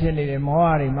တွေဖြစ်နေတယ်မောဟ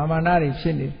တွေမာနတွေဖြ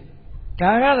စ်နေတယ်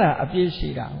ဒါကသာအပြစ်ရှိ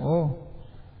တာဟုတ်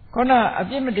ခုနအ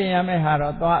ပြစ်မတင်ရမယ့်ဟာ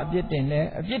တော့သွားအပြစ်တင်တယ်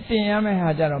အပြစ်တင်ရမယ့်ဟာ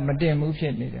ကြတော့မတင်ဘူးဖြ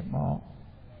စ်နေတယ်မော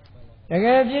တက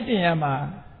ယ်အပြစ်တင်ရမှာ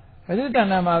ဘုသူတဏ္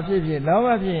ဍာမှာဖြစ်လောဘ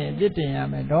ဖြစ်ရင်အပြစ်တင်ရ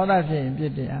မယ်ဒေါသဖြစ်ရင်အပြ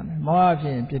စ်တင်ရမယ်မောဟဖြ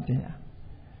စ်ရင်အပြစ်တင်ရ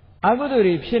အကုသိုလ်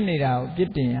တွေဖြစ်နေတာကိုအပြ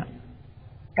စ်တင်ရ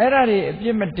အဲ့ဒါတွေအပြ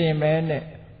စ်မတင်ပဲနဲ့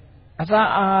အစာ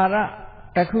အာဟာရ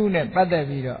တစ်ခုနဲ့ပတ်သက်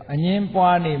ပြီးတော့အငင်း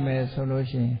ပွားနေမယ်ဆိုလို့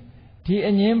ရှိရင်ဒီ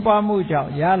အငင်းပွားမှုကြော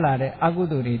င့်ရလာတဲ့အကု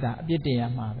သိုလ်တွေသာအပြစ်တင်ရ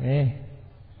မှာပဲ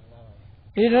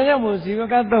ဒီဒါကြောင့်မို့ဇီဝ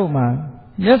ကသုတ်မှာ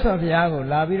မြတ်စွာဘုရားကို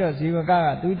လာပြီးတော့ဇီဝက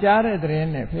သူကြားတဲ့သတင်း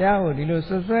နဲ့ဘုရားကိုဒီလို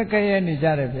ဆွဆွဲကြဲနေကြ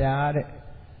တယ်ဗျာတဲ့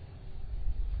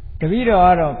တပည့်တော်က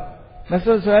တော့မ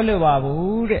ဆွဆွဲလို့ပါ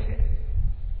ဘူးတဲ့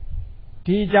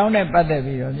ဒီအကြောင်းနဲ့ပတ်သက်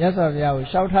ပြီးတော့မြတ်စွာဘုရားကို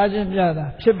လျှောက်ထားခြင်းပြတာ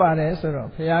ဖြစ်ပါတယ်ဆိုတော့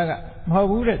ဘုရားကမဟုတ်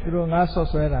ဘူးတဲ့သူတို့ငါဆွ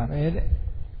ဆွဲတာပဲတဲ့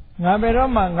ငါဘယ်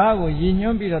တော့မှငါ့ကိုရည်ညွှ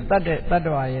န်းပြီးတော့တတ်တဲ့တတ္တ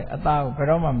ဝါရဲ့အသားကိုဘယ်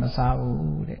တော့မှမစား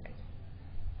ဘူးတဲ့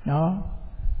နော်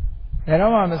ဘယ်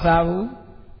တော့မှမစားဘူး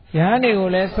ယဟန်တွေကို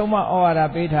လည်းဆုံးမဩဝါဒ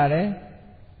ပေးထားတယ်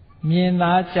မြင်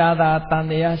သာကြားသာတန်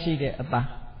တရားရှိတဲ့အသား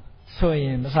ဆိုရ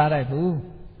င်မစားတတ်ဘူး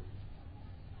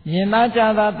မြင်သာ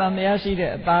ကြားသာတန်တရားရှိ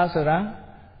တဲ့အသားဆိုတာ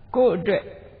ကိုယ့်အတွက်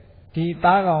ဒီ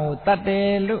သားကောင်ကိုတတ်တယ်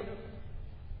လို့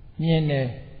မြင်တယ်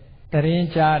တရင်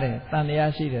ကြားတယ်တန်တ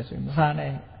ရားရှိတယ်ဆိုရင်မစား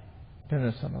နဲ့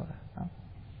တို့ဆိုလို့တာ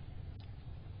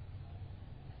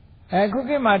ခု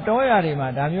ခေတ်မှာတောရတွေမှာ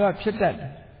ဒါမျိုးကဖြစ်တတ်တ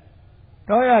ယ်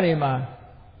တောရတွေမှာ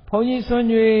ဘုန်းကြီးဆွမ်း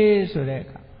ကြွေးဆိုတဲ့အ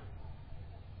ခါ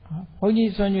ဘုန်း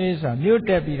ကြီးဆွမ်းကြွေးဆိုတာမြို့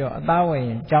တက်ပြီးတော့အသားဝယ်ရ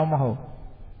င်ကြောင်းမဟုတ်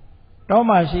တော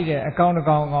မှာရှိတဲ့အကောင်တစ်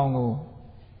ကောင်ကောင်ကို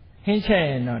ဟင်းချက်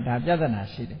ရင်တော့ဒါပြဿနာ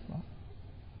ရှိတယ်ပေါ့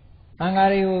တန်ဃာ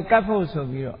တွေကိုကတ်ဖို့ဆို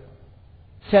ပြီးတော့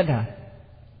ချက်တာ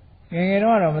ငယ်ငယ်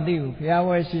တော့မသိဘူးဘုရား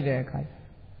ဝဲရှိတဲ့အခါ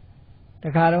တ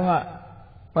ခါတော့က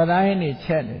ပဒဟင်းတွေချ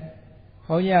က်တယ်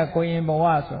ဘုန်းကြီးကကိုရင်ဘဝ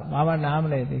ဆိုဘာမှနားမ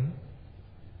လဲသေးဘူး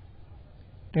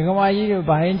ဒကမာကြီးတို့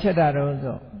ဘာဟင်းချက်တာတော့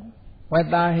ဆို ဝက်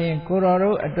သားဟင်းကိုတော်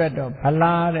တို့အတွက်တော့ဗ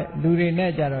လာတဲ့လူတွေ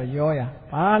နဲ့ကြတော့ရောရ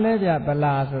ဘာလဲဗျဗ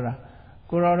လာဆိုတာ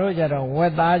ကိုတော်တို့ကြတော့ဝ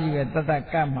က်သားကြီးပဲတတ်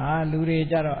ကတ်မှာလူတွေ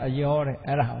ကြတော့အယောတဲ့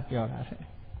အဲ့ဒါကိုပြောတာတဲ့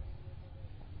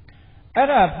အဲ့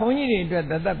ဒါဘုန်းကြီးတွေအတွက်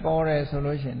တတ်ပေါ်တယ်ဆို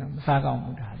လို့ရှိရင်တော့မစားကောင်း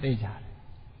ဘူးဒါသိကြတယ်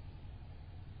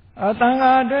တန်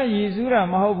ဃာအတွက်ရည်စူးတာ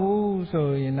မဟုတ်ဘူးဆို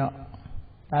ရင်တော့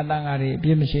ဒါတန်ဃာတွေအပြ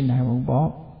စ်မရှိနိုင်ဘူးပေါ့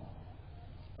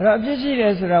အဲ့တော့အပြစ်ရှိတ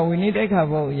ယ်ဆိုတာဝိနည်းတိက္ခာ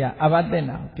ဘုတ်အရာအဘသင့်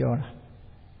တာကိုပြောတာ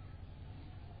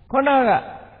ခုနက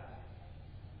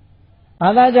ဘာ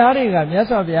သာကြားတွေကမြတ်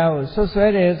စွာဘုရားကိုဆွဆွဲ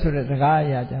တယ်ဆိုတဲ့စကားအ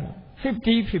ရာကြတော့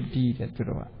50-50တဲ့သူ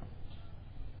တို့က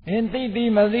အင်းသိ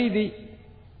မသိ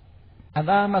အ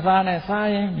သာမစားနဲ့စား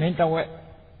ရင်မင်းတဝက်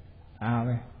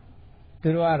ပဲသူ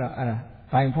တို့ကတော့အဲ့ဒါ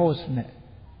by force နဲ့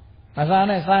မစား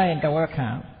နဲ့စားရင်တဝက်ခံ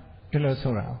ဒီလို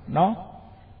ဆိုတာနော်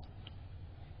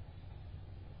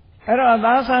အဲ့တော့အ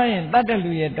သားစားရင်တတ်တဲ့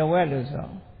လူရဲ့တဝက်လို့ဆို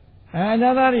အညာ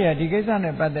သားတွေကဒီကိစ္စ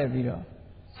နဲ့ပတ်သက်ပြီးတော့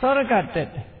စောရကတက်တယ်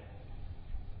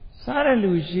စားတဲ့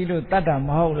လူရှိလို့တတ်တာမ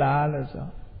ဟုတ်လားလို့ဆို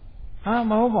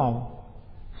မဟုတ်ပါဘူး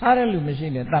စားတဲ့လူမရှိ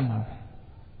လေတတ်မှာပဲ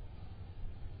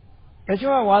တ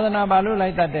ချို့ကဝါသနာပါလို့လို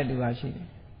က်တတ်တဲ့လူကရှိတယ်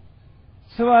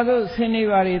ဆိုပါစို့ဆင်းနေ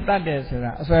ပါတွေတတ်တယ်ဆို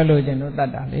တာအစွဲလို့ခြင်းလို့တ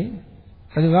တ်တာလေ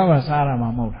ဘယ်သူမှစားရမှာ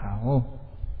မဟုတ်တာဟုတ်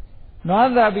နွား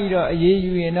သားပြီးတော့အေး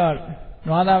ယူရင်တော့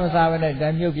နွားသားမစားဘဲနဲ့တ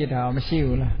မ်းမြုပ်ပြစ်တာမရှိ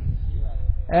ဘူးလား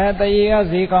တရေက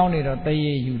ဈေးကောင်းနေတော့တ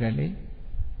ရေယူတယ်လေ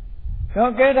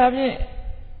တော့ကဲဒါဖြင့်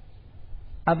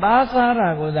အသားစားတာ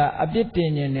ကိုသာအပြစ်တ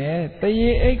င်နေတယ်တရေ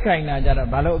အိတ်ခိုင်တာကြတော့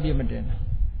ဘာလို့အပြစ်မတင်လဲ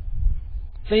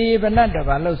တရေဘဏတ်တော့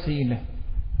ဘာလို့စီးလဲ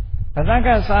ပဇက်က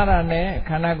စားတာနဲ့ခ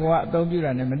န္ဓာကိုယ်ကအသုံးပြု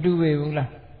တာနဲ့မတူပေဘူးလား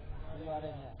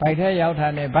ဗိုက်ထဲရောက်တာ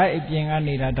နဲ့ဗိုက်အပြင်က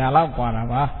နေတာဒါတော့ကွာတာ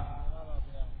ပါ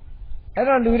အဲ့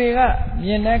တော့လူတွေကမြ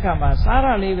င်တဲ့အခါမှာစား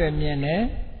တာလေးပဲမြင်တယ်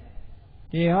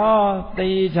ဒီဟောတ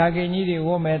ရေခြာကင်ကြီးတွေဝ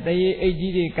တ်မယ်တရေအိတ်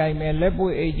ကြီးတွေကင်မယ်လက်ပွေ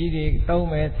အိတ်ကြီးတွေသုံး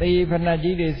မယ်တရေဖဏတ်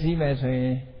ကြီးတွေစီးမယ်ဆိုရ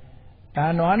င်ဒါ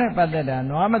နွားနဲ့ပတ်သက်တာ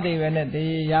နွားမသိပဲနဲ့တ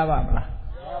ရေရပါမလား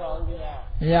မရပါဘူးဗျာ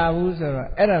မရဘူးဆိုတော့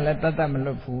အဲ့ဒါလည်းတတ်မ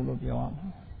လွတ်ဘူးလို့ပြောရမှာ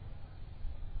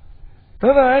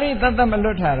သို့တော့အဲ့ဒီတတ်မ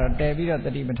လွတ်တာတော့တည်ပြီးတော့တ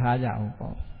တိမထားကြဘူး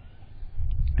ပေါ့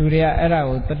လူတွေကအဲ့ဒါ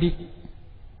ကိုတတိ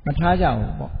မထားကြ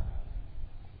ဘူးပေါ့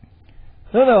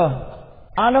သို့တော့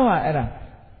အားလုံးကအဲ့ဒါ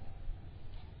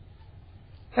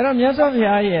အဲ့တော့မြတ်စွာဘု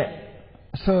ရားရဲ့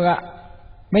အဆိုက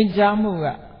မိန့်ကြားမှုက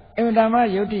အင်မတန်မှ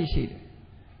ယုတ်တိရှိတယ်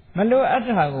မလိုအပ်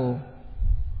တာကို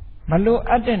မလို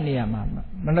အပ်တဲ့နေရာမှာ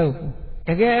မလုပ်ဘူးတ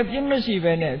ကယ်အပြစ်မရှိ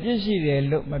ပဲနဲ့အပြစ်ရှိတယ်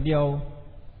လို့မပြောဘူး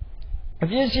အ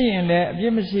ပြစ်ရှိရင်လည်းအပြ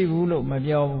စ်မရှိဘူးလို့မ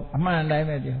ပြောဘူးအမှန်တိုင်း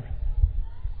ပဲပြော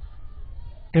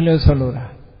ဒီလိုဆိုလိုတာ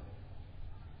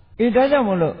ဒါကြောင့်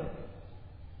မို့လို့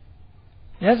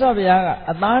မြတ်စွာဘုရားက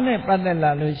အသားနဲ့ပတ်သက်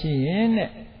လာလို့ရှိရင်တဲ့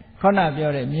ခေါဏ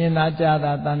ပြောတဲ့မြင်သားကြား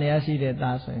သားတန်တရားရှိတဲ့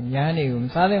သားဆိုရင်ယဟန်တွေကိုမ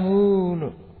စားသင့်ဘူး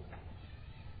လို့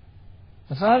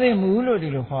မစားသင့်ဘူးလို့ဒီ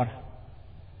လိုဟောတာ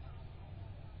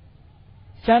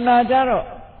ကျန်တာကြတော့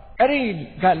အဲ့ဒီ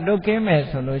ကလွတ်ကင်းမယ်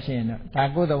ဆိုလို့ရှိရင်တော့ဒါ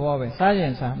ကိုယ်သဘောပဲစားရ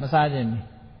င်စားမစားခြင်း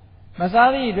မစား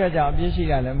သည့်အတွက်ကြောင့်အပြစ်ရှိ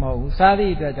တာလည်းမဟုတ်ဘူးစားသ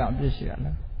ည့်အတွက်ကြောင့်အပြစ်ရှိတာလ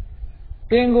ည်း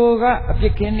ပင်ကိုယ်ကအပြ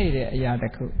စ်ကင်းနေတဲ့အရာတ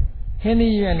စ်ခုဟင်း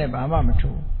သီးရွက်နဲ့ဘာမှမ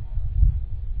ထူး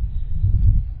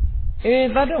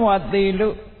တတ္တဝါသေး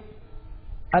လို့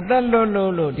အသက်လွတ်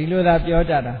လို့ဒီလိုသာပြော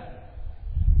ကြတာ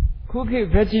ခုခေတ်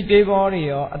vegetable တွေ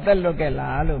ရောအသက်လွတ်ခဲ့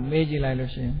လားလို့မေးကြည့်လိုက်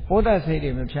လို့ရှိရင်ပိုးသက်ဆေး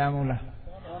တွေမဖြန်းဘူးလား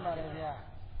ဖြန်းပါတယ်ဗျာ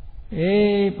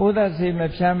ပိုးသက်ဆေးမ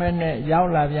ဖြန်းမဲနဲ့ရောက်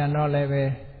လာပြန်တော့လည်းပဲ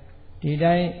ဒီ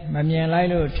တိုင်းမမြင်လိုက်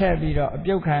လို့ထက်ပြီးတော့အ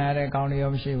ပြုတ်ခံရတဲ့ကောင်တွေ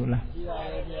ရောမရှိဘူးလားရှိပါ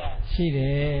တယ်ဗျာရှိတ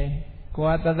ယ်ကို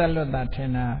ကတသက်လွတ်တာထင်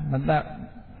တာမသက်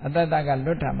အသက်က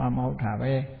လွတ်တာမှမဟုတ်တာ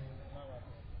ပဲ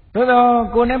သို့တော့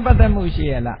ကိုယ်နဲ့ပတ်သက်မှုရှိ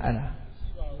ရလားအဲ့ဒါ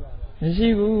မရှိ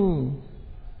ဘူး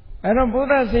အဲ့တော့ဘု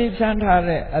ရားဆေးဖြန်းထား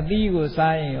တဲ့အသီးကို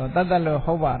စားရင်ရောတတ်လို့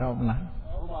ဟုတ်ပါတော့မလား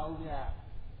ဟုတ်ပါဘူးဗျာ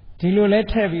ဒီလိုလဲ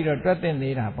ထည့်ပြီးတော့တွက်တင်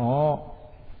သေးတာပေါ့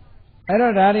အဲ့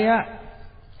တော့ဒါတွေက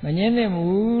မငင်းသင့်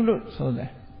ဘူးလို့ဆိုတယ်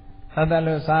တတ်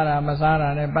လို့စားတာမစားတာ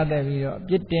နဲ့ပတ်သက်ပြီးတော့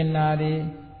ပြစ်တင်တာတွေ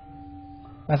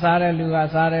မစားတဲ့လူက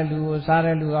စားတဲ့လူကိုစား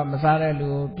တဲ့လူကမစားတဲ့လူ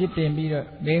ကိုပြစ်တင်ပြီးတော့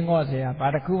မေးငေါ့เสียဘာ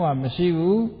တစ်ခုမှမရှိ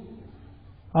ဘူး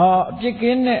အပြစ်က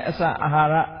င်းတဲ့အစာအာဟာ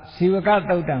ရဇီဝက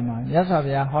သုတ်တံမှာမြတ်စွာ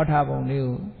ဘုရားဟောထားပုံလေး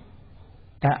ကို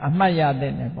ဒါအမှတ်ရ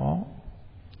တဲ့နဲ့ပေါ့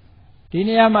ဒီ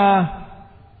နေရာမှာ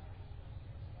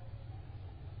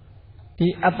ဒီ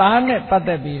အသားနဲ့ပတ်သ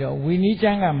က်ပြီးတော့ဝီနီးကျ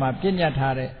မ်းကမှာပြည့်ညတ်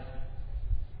ထားတဲ့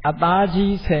အသား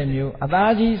ကြီး10မျိုးအ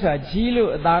သားကြီးဆိုတာကြီး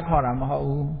လို့အသားခေါ်တာမဟုတ်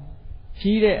ဘူး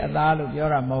ကြီးတဲ့အသားလို့ပြော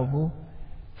တာမဟုတ်ဘူး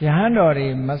ယဟန်တော်တွေ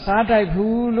မစားတတ်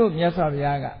ဘူးလို့မြတ်စွာဘု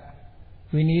ရားက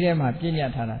ဝီနီးထဲမှာပြည့်ည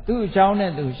တ်ထားတာသူ့အကြောင်း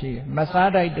နဲ့သူရှိတယ်မစား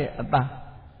တတ်တဲ့အသား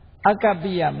အကပ္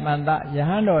ပိယမန္တယ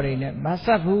ဟန်တော်တွေနဲ့မဆ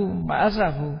က်ဘူးမအပ်ဆ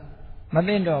က်ဘူးမ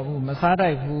သိတော့ဘူးမစားတ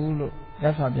တ်ဘူးလို့ မြ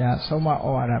တ်စွာဘုရားဆုံးမဩ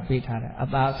ဝါဒပေးထားတယ်အ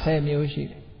သား10မျိုးရှိ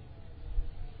တယ်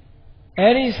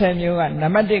အဲ့ဒီ10မျိုးကနံ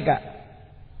ပါတ်1က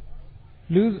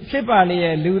လူဖြစ်ပါလေ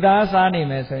ရဲ့လူသားစားနေ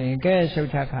မယ်ဆိုရင်ကဲရှုပ်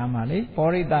ထခါမှာလေပော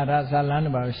ရိတာရဇလန်း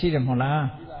တွေပါရှိတယ်မဟုတ်လား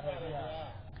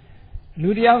လူ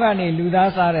တယောက်ကနေလူ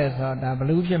သားစားတယ်ဆိုတော့ဒါဘ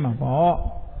လူးဖြစ်မှာပေါ့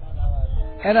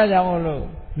အဲ့ဒါကြောင့်မို့လို့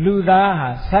လူသားဟာ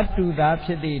ဇတ်တူသားဖြ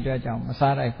စ်သည့်အတွက်ကြောင့်မ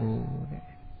စားလိုက်ဘူးတဲ့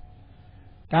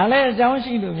ဒါလည်းအကြောင်း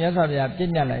ရှိလို့မြတ်စွာဘုရားပြ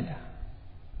ညတ်လိုက်တာ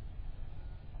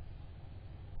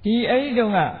ဒီအဲ့ဒီတု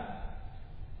န်းက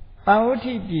ပါဝဋ္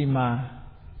ဌိပြည်မှာ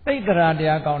သိတ္တရာတ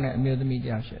ရားကောင်းတဲ့အမျိုးသမီးတ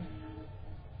ယောက်ရှိတယ်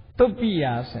သုပ္ပိယ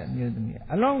ဆိုအမျိုးသမီး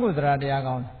အလုံးကိုသရာတရား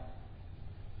ကောင်းတယ်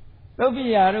သုပ္ပိ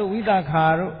ယတို့ဝိသခာ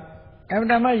တို့အမှန်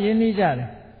တမ်းရင်းနှီးကြတယ်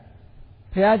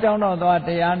ဘုရားကျောင်းတော်သွားတ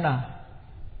ရားနာ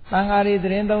သံဃာတွေသ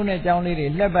တင်းသုံးတဲ့ကျောင်းလေးတွေ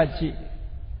လက်ပတ်ကြည့်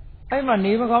အဲ့မှာ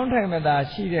နေမကောင်းထိုင်မသာ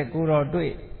ရှိတဲ့ကိုတော်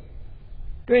တွေ့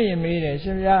ရင်မေးတယ်ရှ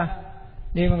င်ဗျာ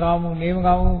နေမကောင်း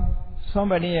ဘူးဆွမ်း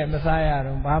ပတိရဲ့မစားရ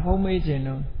တော့ဘာဖုံးမေးခြင်း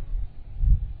တော့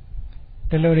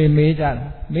ဒီလိုတွေမေးကြတာ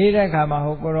မေးတဲ့အခါမှာ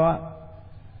ဟိုကိုတော်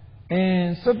က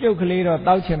စွပ်ပြုတ်ကလေးတော့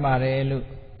တောက်ချင်ပါတယ်လို့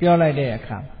ပြောလိုက်တဲ့အ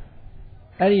ခါ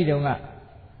အဲ့ဒီတုန်းက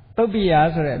သုပ္ပိယ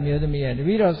ဆိုတဲ့အမျိုးသမီးရဲ့တပ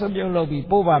ည့်တော်စွပ်ပြုတ်လုပ်ပြီး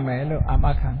ပို့ပါမယ်လို့အာမ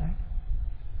ခံတယ်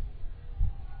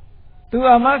သူ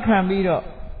အာမခံပြီးတော့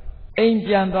အိမ်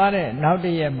ပြန်သွားတဲ့နောက်တ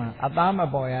စ်ရက်မှာအသားမ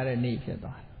ပေါ်ရတဲ့နေ့ဖြစ်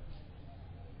သွားတယ်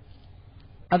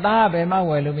အသားကဘယ်မှ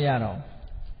ဝယ်လို့မရတော့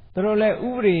သူတို့လည်းဥ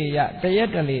ပဒေရတရက်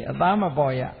တလေအသားမ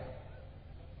ပေါ်ရ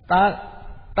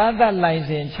သားသက်လိုင်စ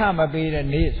င်ချမပေးတဲ့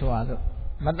နေ့ဆိုတာတော့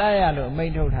မတတ်ရလို့အမိ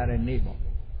န့်ထုတ်ထားတဲ့နေ့ပေါ့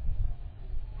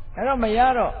အဲ့တော့မရ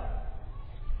တော့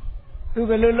သူ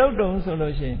ဘယ်လိုလုပ်တုံးဆို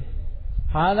လို့ရှိရင်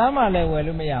ဘာသာမှလည်းဝယ်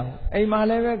လို့မရဘူးအိမ်မှာ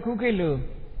လည်းပဲခုခေတ်လို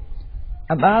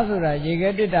အသားဆိုတာရေခဲ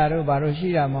တစ်တာတို့ဘာလို့ရှိ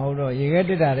တာမဟုတ်တော့ရေခဲ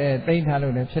တစ်တာတဲ့တိမ့်ထား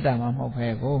လို့လည်းဖြစ်တာမှမဟုတ်ပဲ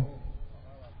ကို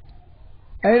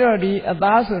အဲ့တော့ဒီအ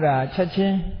သားဆိုတာချက်ချ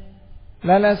င်းလ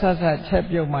က်ဆက်ဆက်ချက်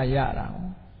ပြုတ်မှရတာ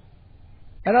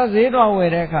အဲ့တော့ဈေးတော်ဝ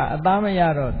ယ်တဲ့အခါအသားမရ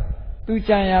တော့သူ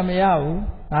ကြံရမရဘူး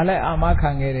ငါလည်းအာမခံ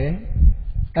ခဲ့တယ်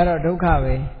အဲ့တော့ဒုက္ခ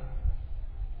ပဲ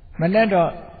မနဲ့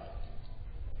တော့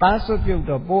သားစွတ်ပြုတ်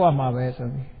တော့ပို့ရမှာပဲဆို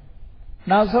ပြီး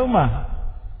နောက်ဆုံးမှာ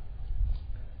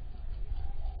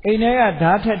အိမ်ထဲက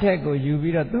ဓာတ်ထက်ကိုယူ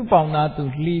ပြီးတော့သူ့ပေါင်သားသူ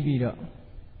လှီးပြီးတော့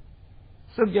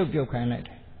စွတ်ပြုတ်ခိုင်းလိုက်တ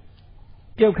ယ်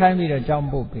ပြုတ်ခိုင်းပြီးတော့ကြောင်း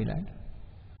ပို့ပေးလိုက်တ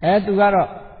ယ်သူကတော့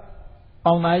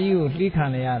ပေါင်သားကြီးကိုလှီးခံ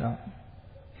လေရတော့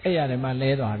အဲ့ရတယ်မှလဲ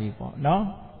သွားပြီပေါ့နော်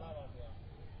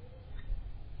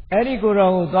အဲ့ဒီကို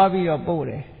တော်ကိုသွားပြီးတော့ပို့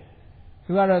တယ်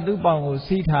သူကတော့သူ့ပေါင်ကို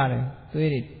စီးထားတယ်သွေး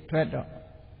တွေထွက်တော့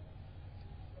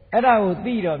အဲ့ဒါကို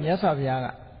သိတော့မြတ်စွာဘုရားက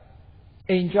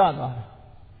အိမ်ကြွသွားတယ်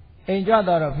အိမ်ကြွ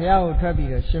သွားတော့ဘုရားကိုထွက်ပြီး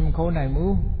တော့ရှင်မခိုးနိုင်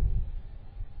ဘူး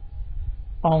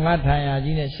ပေါင်ကထံရ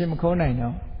ကြီးနဲ့ရှင်မခိုးနိုင်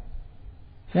တော့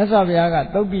မြတ်စွာဘုရားက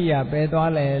သုပ္ပိယပဲ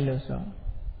သွားလဲလို့ဆို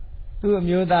သူ့အ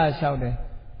မျိုးသားလျှောက်တယ်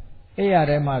အဲ့ရ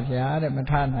ထဲမှာဗျာတဲ့မ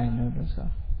ထနိုင်လို့ဆို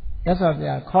မြတ်စွာဘု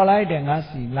ရားခေါ်လိုက်တယ်ငါ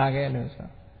စီလာခဲ့လို့ဆို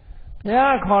ဘု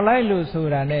ရားခေါ်လိုက်လို့ဆို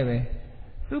တာနဲ့ပဲ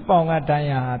သူ့ပေါင်ကတန်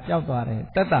ရာဟာပျောက်သွားတယ်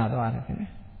တက်တာသွားတယ်ခင်ဗျ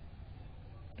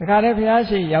တခါတည်းဘုရား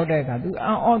ရှိရောက်တဲ့အခါသူ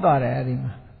အံ့ဩသွားတယ်အဲ့ဒီ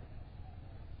မှာ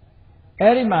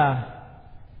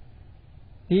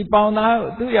ဒီပေါင်သား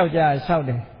သူ့ယောက်ျားလျှောက်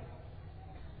တယ်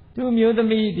သူ့မျိုးသ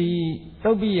မီးဒီ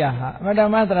သုပ္ပိယဟာအမတ္တ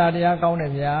မသရာတရားကောင်းတ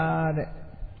ယ်ဗျာတဲ့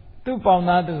သူ့ပေါင်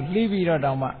သားသူလှီးပြီးတော့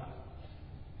တောင်မှ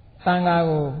သံဃာ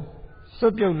ကိုစွ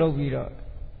တ်ပြုတ်လုပ်ပြီးတော့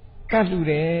ကတ်လှူ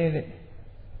တယ်တဲ့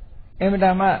အမတ္တ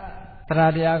မသရာ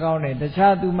တရားကောင်းတယ်တ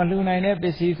ခြားသူမလှူနိုင်တဲ့ပ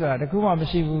စ္စည်းဆိုတာတခုမှမ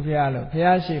ရှိဘူးဘုရားလို့ဘု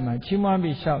ရားရှိမှချီးမွမ်း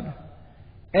ပြီးလျှောက်တယ်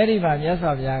အဲ့ဒီမှာမြတ်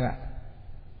စွာဘုရားက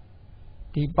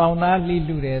ဒီပေါင်သားလှီး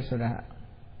လှူတယ်ဆိုတာ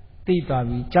သိသွား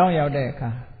ပြီကြောင်းရောက်တဲ့အခါ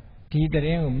ဒီတရ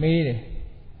င်ကိုမေးတယ်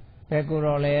ဘယ်ကိုယ်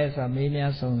တော်လဲဆိုတာမေးမြ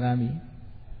န်းစုံစမ်းပြီး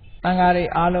တန်ဃာတွေ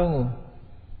အားလုံးကို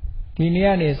ဒီနေ့က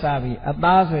နေစပြီးအ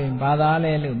သားဆိုရင်ဘာသား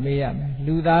လဲလို့မေးရမယ်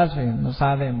လူသားဆိုရင်မ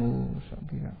စားသင့်ဘူးဆို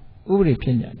ပြီးတော့ဥပဒေဖြ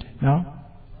စ်ညတ်တယ်နော်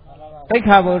တိက္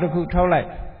ခာဘုတစ်ခုထုတ်လိုက်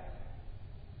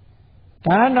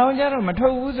ဒါနောက်ကြတော့မထု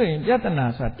တ်ဘူးဆိုရင်ပြဿနာ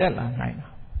ဆိုတာတက်လာနိုင်တာ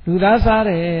လူသားစား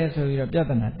တယ်ဆိုပြီးတော့ပြ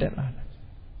ဿနာတက်လာတယ်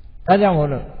ဒါကြောင့်မို့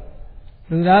လို့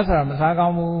လူသားဆိုတာမစားကော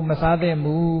င်းဘူးမစားသင့်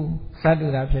ဘူးဇတ်တူ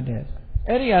တာဖြစ်တယ်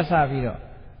အဲ့ဒီကစပြီးတော့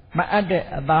မအပ်တဲ့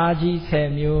အသားကြီး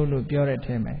10မျိုးလို့ပြောတဲ့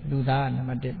ထဲမှာလူသားကနံ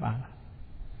ပါတ်1ပါလာ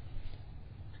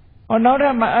နောက်ထ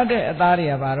ပ်မအပ်တဲ့အသားတွေ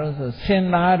ကဘာလို့ဆိုဆင်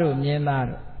သားတို့မြင်းသား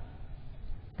တို့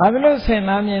ဘာဖြစ်လို့ဆင်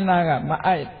သားမြင်းသားက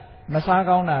မစား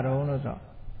ကောင်းတာတော့လို့ဆို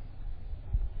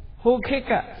ဟိုခေတ်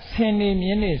ကဆင်နေမြ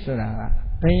င်းနေဆိုတာက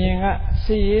ဘယင်က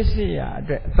စီရေးစီရအ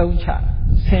တွက်အသုံးချ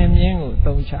ဆင်မြင်းကိုအ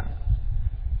သုံးချ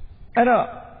အဲ့တော့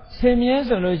ဆင်မြင်း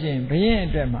ဆိုလို့ရှိရင်ဘယင်အ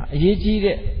တွက်မှာအရေးကြီး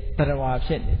တဲ့တရားဖြ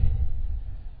စ်နေတယ်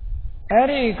အဲ့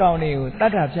ဒီကောင်တွေကိုတ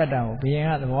တ်တာဖြတ်တာကိုဘယင်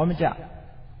ကသဘောမကျ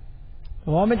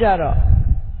တော့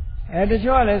တ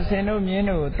ချို့ကလည်းဆင်တို့မြင်း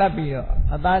တို့ကိုတတ်ပြီးတော့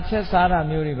အသာချက်စားတာ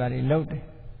မျိုးတွေပါလေလှုပ်တယ်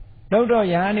လှုပ်တော့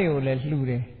ယဟန်တွေကိုလည်းလှူ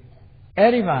တယ်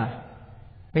အဲ့ဒီမှာ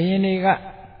ဘယင်တွေက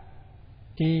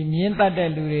ဒီမြင်းတတ်တဲ့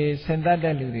လူတွေဆင်တတ်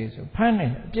တဲ့လူတွေဆိုဖမ်းတ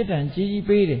ယ်အပြစ်ဒဏ်ကြီးကြီး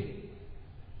ပေးတယ်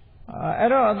အဲ့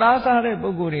တော့အသားစားတဲ့ပု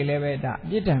ဂ္ဂိုလ်တွေလည်းပဲဒါအ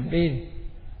ပြစ်ဒဏ်ပေးတယ်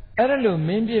အဲ့ဒါလို့မ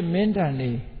င်းပြစ်မင်းဒဏ်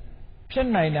တွေဖြစ်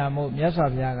နိုင်တာမို့မြတ်စွာ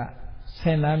ဘုရားကဆ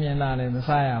င်သားမြင်သားလည်းမ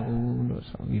စားရဘူးလို့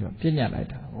ဆိုပြီးတော့ပြညတ်လိုက်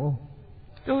တာဟုတ်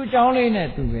သူ့အကြောင်းလေးနဲ့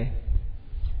သူပဲ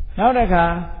နောက်တစ်ခါ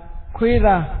ခွေး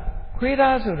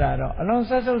သားဆိုတာတော့အလုံး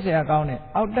ဆက်ဆုပ်เสียကောင်းတဲ့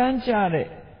အောက်တန်းကျတဲ့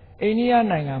အိန္ဒိယ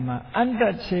နိုင်ငံမှာအန်တ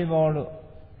ချေဘောလို့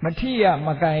မထိရမ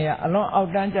ကန်ရအလွန်အော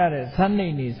က်တန်းကျတဲ့ဇက်နှိ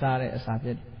ပ်နေစားတဲ့အစာဖြ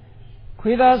စ်တယ်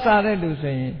ခွေးသားစားတဲ့လူ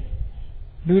ဆိုရင်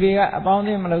လူတွေကအပေါင်းအသ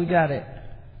င်းမလုပ်ကြတဲ့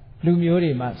လူမျိုး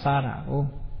တွေမှစားတာဟုတ်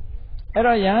အဲ့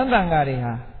တော့ယဟန်တန်ဃာတွေ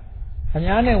ဟာအ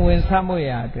များနဲ့ဝင်စားမှု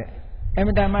ရအတွက်အမ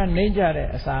တန်မှနှိမ့်ကြတဲ့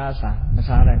အစာမ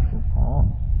စားနိုင်ဘူးဟော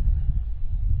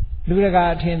လူတကာ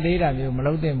အထင်သေးတာမျိုးမ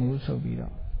လုပ်သင့်ဘူးဆိုပြီး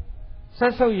တော့ဆ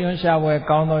က်ဆုပ်ယွန်းရှာပွဲ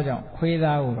ကောင်းသောကြောင့်ခွေး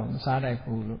သားကိုတော့မစားနိုင်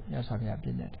ဘူးလို့မြတ်စွာဘုရားပြ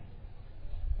ညတ်တယ်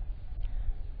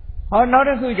ဟောနောက်တ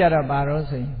စ်ခုကြတော့ဘာလို့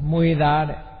ဆိုရင်မွေသား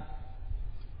တဲ့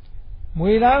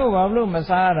မွေသားကိုဘာလို့မ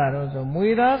စားရတာတော့ဆိုမွေ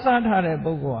သားစားထားတဲ့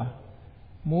ပုဂ္ဂိုလ်ဟာ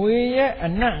မွေရဲ့အ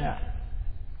နံ့က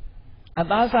အ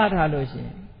သားစားထားလို့ရှိရ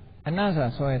င်အနံ့ဆို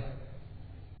တာဆွဲတယ်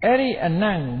အဲ့ဒီအ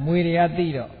နံ့ကိုမွေတွေကသိ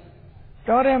တော့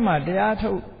တောထဲမှာတရား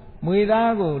ထုတ်မွေ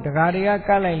သားကိုတကားတွေကက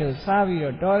တ်လိုက်လို့စားပြီး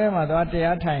တော့တောထဲမှာသွားတ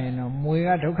ရားထိုင်ရင်တော့မွေက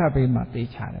ဒုက္ခပေးမှသိ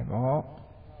ချတယ်ပေါ့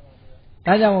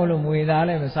ဒါကြောင့်မို့လို့မွေသားလ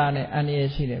ည်းမစားနဲ့အန္တရာယ်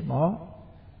ရှိတယ်ပေါ့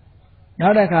နော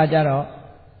က်တစ်ခါကျတော့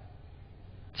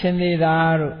ချင်းသေး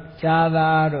သားတို့ကြား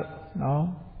သားတို့နော်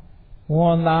ဝ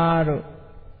န်သားတို့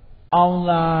အောင်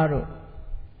သားတို့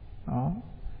နော်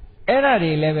အဲ့ဒါ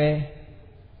တွေလည်းပဲ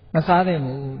မစားသင့်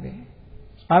ဘူးတဲ့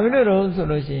ဘာဖြစ်လို့တော့ဆို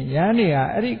လို့ရှိရင်ရဟန်းတွေက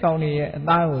အဲ့ဒီကောင်တွေရဲ့အ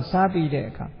သားကိုစားပြီးတဲ့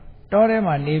အခါတောထဲ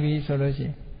မှာနေပြီဆိုလို့ရှိရ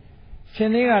င်ချ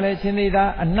င်းသေးကလည်းချင်းသေး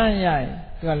သားအနှံ့ရရင်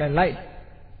သူကလည်းလိုက်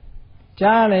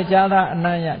ကြားလည်းကြားသားအ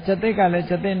နှံ့ရကျက်သိက်ကလည်း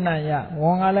ကျက်သိက်နှံ့ရဝ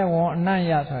န်ကလည်းဝန်အနှံ့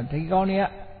ရဆိုတာဒီကောင်တွေက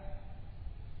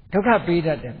ဒုက္ခပေးတ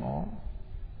တ်တယ်ပေါ့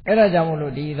အဲ့ဒါကြောင့်မို့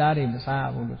လို့ဒီအသားတွေမစားရ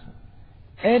ဘူးလို့ဆို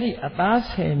အဲ့ဒီအသား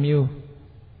10မျိုး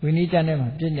ဝိနည်းကျမ်းထဲမှာ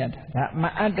ပြညတ်ထားဒါမ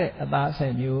အပ်တဲ့အသား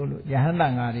10မျိုးလို့ယဟန်တ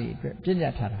န်ဃာတွေအတွက်ပြည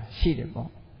တ်ထားတာရှိတယ်ပေါ့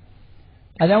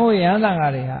ဒါကြောင့်မို့ယဟန်တန်ဃာ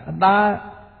တွေဟာအသား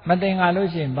မတင်ကြလို့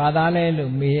ရှိရင်ဘာသားလဲ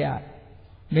လို့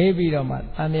မေးပြီးတော့မှတ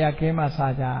န်တရားခင်းမှ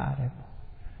စားကြရတယ်ပေါ့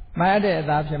မအပ်တဲ့အ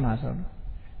သားဖြစ်မှာဆိုလို့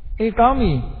အေးကောင်း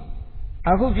ပြီ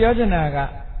အခုပြောချင်တာက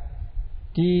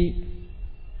ဒီ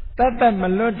တတ်မ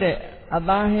လွတ်တဲ့အ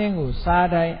သားဟင်းကိုစား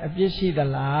တိုင်းအပြစ်ရှိသ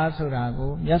လားဆိုတာ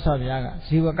ကိုမြတ်စွာဘုရားက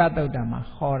ဇီဝကသုတ်တံမှာ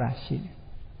ဟောတာရှိတယ်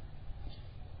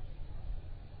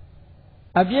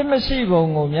အပြစ်မရှိပုံ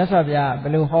ကိုမြတ်စွာဘုရားဘ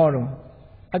ယ်လိုဟောတော့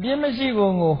အပြစ်မရှိပုံ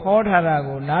ကိုဟောထားတာ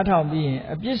ကိုနားထောင်ပြီးရင်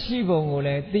အပြစ်ရှိပုံကိုလ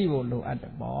ည်းသိဖို့လိုအပ်တ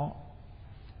ယ်ပေါ့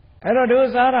အဲ့တော့တို့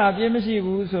စားတာအပြစ်မရှိ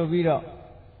ဘူးဆိုပြီးတော့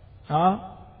နော်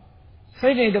စိ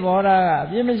တ်တွေသဘောထားကအ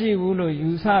ပြစ်မရှိဘူးလို့ယူ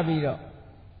ဆပြီးတော့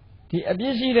ဒီအပြ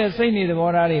စ်ရှိတဲ့စိတ်နေသဘော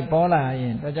ထားတွေပေါ်လာရ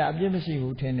င်တော့ကြအပြစ်မရှိ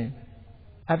ဘူးထင်တယ်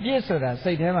အပြစ်ဆိုတာ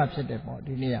စိတ်ထဲမှာဖြစ်တယ်ပေါ့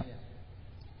ဒီနေ့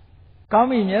ကောင်း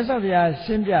ပြီမြတ်စွာဘုရား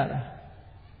ရှင်းပြတာ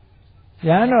ယ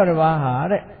ဟန်တော်တစ်ပါးဟာ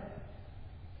တဲ့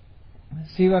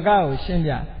ဇီဝကကိုရှင်း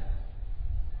ပြ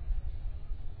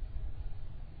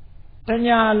တ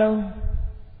ညာလုံး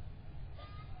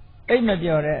အိတ်မ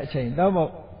ပြော့တဲ့အချိန်တော့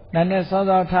မို့နာနဲ့စော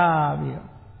စောထားပြီးတော့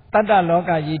တတ္တလော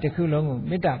ကကြီးတစ်ခုလုံးကို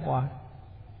မေတ္တာပွား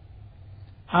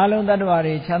အားလုံးတ attva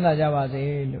တွေချမ်းသာကြပါစေ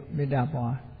လို့မေတ္တာ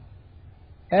ပွား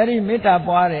အဲ့ဒီမေတ္တာ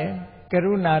ပွားတယ်က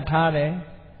ရုဏာထားတယ်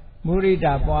မုရိ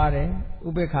ဒာပွားတယ်ဥ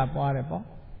ပေက္ခပွားတယ်ပေါ့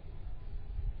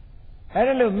အဲ့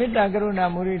ဒါလို့မေတ္တာကရုဏာ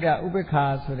မုရိဒာဥပေက္ခ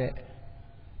ဆိုတဲ့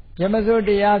ဗြဟ္မစိုးတ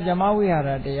ရားဗြဟ္မဝိဟာရ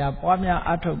တရားပွားများ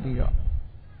အထုတ်ပြီးတော့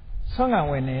ဆွမ်းခံ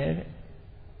ဝင်နေတဲ့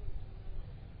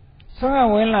ဆွမ်းခံ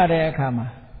ဝင်လာတဲ့အခါမှာ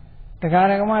တရား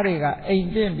ဓမ္မတွေကအိမ်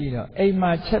ပြင့်ပြီးတော့အိမ်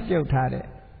မှာချက်ပြုတ်ထားတဲ့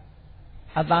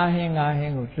အသားဟင်းငါးဟ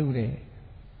င်းကိုလှူတယ်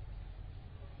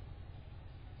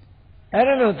အဲ့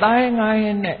ဒါလို့သားဟင်းငါးဟ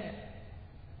င်းနဲ့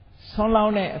ဆွမ်းလော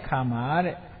င်းတဲ့အခါမှာ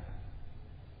တဲ့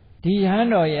ဒီဟန်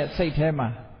တော်ရဲ့စိတ်ထဲမှာ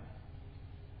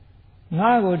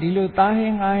ငါ့ကိုဒီလိုသားဟ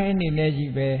င်းငါးဟင်းနေနေ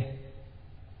ကြီးပဲ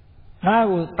ငါ့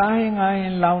ကိုသားဟင်းငါးဟ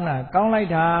င်းလောင်းတာကောင်းလိုက်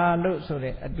တာလို့ဆို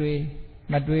တဲ့အတွေ့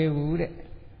မတွေ့ဘူးတဲ့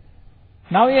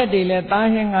နောက်ရက်တွေလည်းသား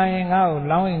ဟင်းငါးဟင်းငါ့ကို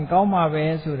လောင်းရင်ကောင်းမှာပဲ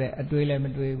ဆိုတဲ့အတွေ့လည်းမ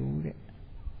တွေ့ဘူးတဲ့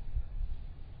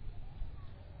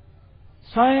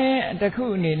ဆွမ်းရင်တစ်ခု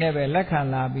အနေနဲ့ပဲလက်ခံ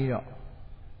လာပြီးတော့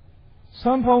ဆွ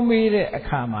မ်းဖုံးပြီးတဲ့အ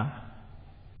ခါမှာ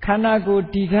ခန္ဓာကိုယ်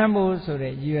တည်ထမ်းဖို့ဆို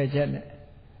တဲ့ရည်ရွယ်ချက်နဲ့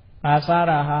ငါစား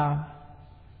တာဟာ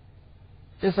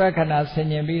ပစ္စဝခန္ဓာဆင်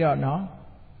ញင်ပြီးတော့နော်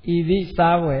ဤသည့်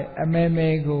စားဝယ်အမဲမဲ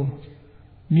ကို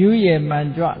မြူးရည်မှန်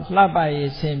ကြွလှပရ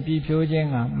ည်ဆင်ပြီးဖြိုးခြင်း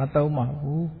ကမသုံးပါ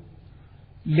ဘူး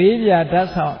လေးပြဓာတ်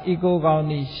ဆောင်ဤကိုကောင်း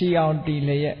သည်ရှီအောင်တည်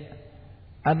လျက်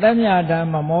အသက်မြတ်တမ်း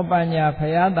မမောပညာဖ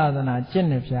ရာသာသနာကျင့်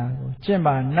နေပြကိုကျင့်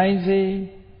ပါနိုင်စေ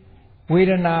ဝေ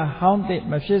ဒနာဟောင်းသည့်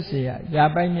မဖြစ်စေရရာ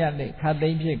ပိုက်မြတ်တဲ့ခတ်သိ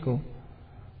မ်းဖြစ်ကို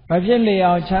မဖြစ်လေ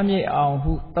အောင်ချမ်းမြေ့အောင်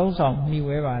ဟုသုံးဆောင်မိ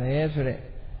ဝဲပါတယ်ဆိုတဲ့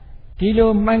ဒီ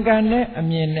လိုမှန်ကန်တဲ့အ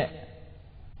မြင်နဲ့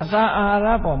အစာအာ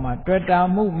ဟာရပေါ်မှာတွေ့တာ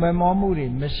မှုမမောမှုတွေ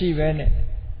မရှိဘဲနဲ့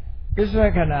ပစ္စဝ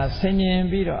ခဏဆင်ញင်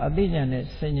ပြီးတော့အသိဉာဏ်နဲ့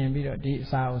ဆင်ញင်ပြီးတော့ဒီအ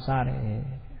စာကိုစားတယ်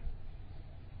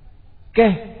ကဲ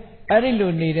အဲ့ဒီ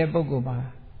လိုနေတဲ့ပုဂ္ဂိုလ်မှာ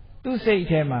သူ့စိတ်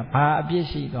ထဲမှာဘာအပြစ်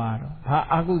ရှိသွားတော့ဘာ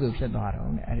အကုသိုလ်ဖြစ်သွား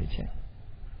တော့နဲ့အဲ့ဒီချက်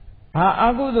ဘာအ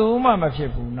ကုသိုလ်မှမဖြ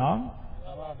စ်ဘူးနော်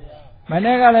မ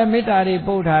နေ့ကလည်းမေတ္တာတွေ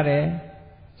ပို့ထားတယ်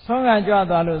ဆုံးကကြွ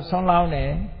သွားလို့ဆုံးလောင်းတ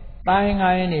ယ်တိုင်း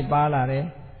ငိုင်းနေပါလာတယ်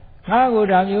ငါကို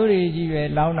ဒါမျိုးတွေကြီးပဲ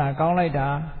လောင်းတာကောင်းလိုက်တာ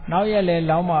နောက်ရက်လဲ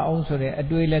လောင်းမအောင်ဆိုတဲ့အ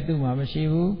တွေ့လည်းသူ့မှာမရှိ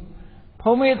ဘူး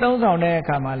ဖုံးမေးသုံးဆောင်တဲ့အ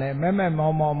ခါမှာလည်းမဲ့မဲ့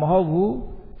မောမောမဟုတ်ဘူး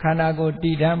ခန္ဓာကိုယ်တ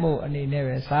ည်တတ်မှုအနေနဲ့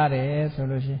ပဲစားတယ်ဆို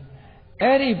လို့ရှိရင်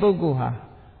အဲ့ဒီပုဂ္ဂိုလ်ဟာ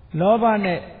လောဘ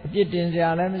နဲ့အပြစ်တင်စရာ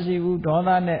လည်းမရှိဘူးဒေါသ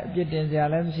နဲ့အပြစ်တင်စရာ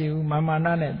လည်းမရှိဘူးမာန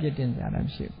နဲ့အပြစ်တင်စရာလည်းမ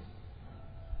ရှိဘူး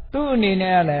သူ့အနေ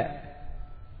နဲ့ကလည်း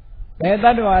ဘယ်တ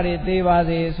attva တွေသေပါ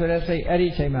စေဆိုတဲ့စိတ်အဲ့ဒီ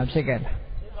အချိန်မှာဖြစ်ခဲ့လား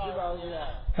ဖြစ်ပါဘူးဗျာ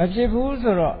မဖြစ်ဘူး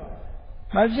ဆိုတော့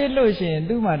မဖြစ်လို့ရှိရင်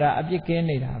သူ့မှာဒါအပြစ်ကင်း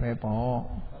နေတာပဲပေါ့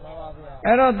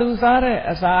အဲ့တော့သူစားတဲ့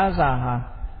အစာအစာဟာ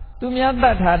သူများတ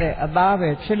တ်ထားတဲ့အသားပဲ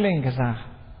ဖြစ်လိမ့်ကစား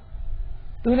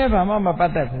သူနဲ့ဘာမှမပ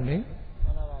တ်သက်ဘူးလေ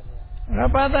ရ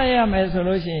ပတ်သက်ရမယ်ဆို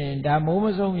လို့ရှိရင်ဒါမိုးမ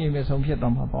ဆုံးမြေမဆုံးဖြစ်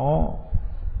သွားမှာပေါ့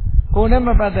ကိုယ်နဲ့မ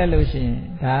ပတ်သက်လို့ရှိရင်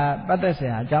ဒါပတ်သက်စ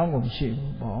ရာအကြောင်းကိုမရှိ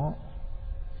ဘူးပေါ့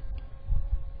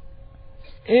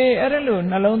အဲ့ဒါလို့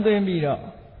နှလုံးသွင်းပြီးတော့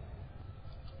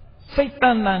စိတ်တ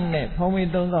န်တန်နဲ့ဖုံးမေး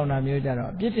သုံးဆောင်တာမျိုးကြတော့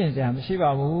အပြစ်တင်စရာမရှိပါ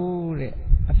ဘူးတဲ့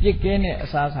အပြစ်ကင်းတဲ့အ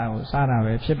စားအစာကိုစားတာ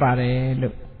ပဲဖြစ်ပါတယ်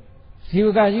လို့ဇီဝ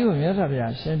ကကြီးကိုမြတ်စွာဘု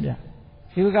ရားရှင်းပြ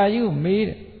ဇီဝကကြီးကိုမေးတ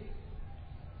ယ်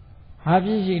ဟာပြ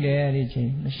ည့်ရှိတယ်အဲ့ဒီချိန်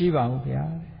မရှိပါဘူးဗျာ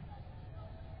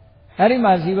အဲ့ဒီ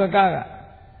မှာဇီဝက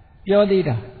ပြောသေး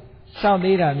တာရှောက်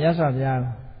သေးတာမြတ်စွာဘုရား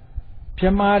ကိုပြ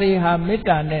မာတွေဟာမေတ္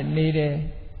တာနဲ့နေတယ်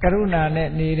ကရုဏာနဲ့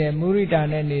နေတယ်မုရိဒာ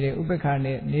နဲ့နေတယ်ဥပေက္ခ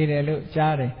နဲ့နေတယ်လို့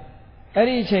ကြားတယ်အဲ့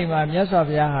ဒီအချိန်မှာမြတ်စွာ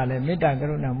ဘုရားဟာလည်းမေတ္တာက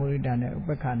ရုဏာမုရိဒာနဲ့ဥ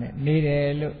ပေက္ခနဲ့နေတယ်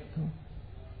လို့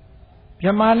ပြ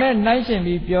မာနဲ့နှိုင်းရှင်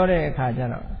ပြီးပြောတဲ့အခါကျ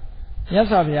တော့မြတ်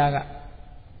စွာဘုရားက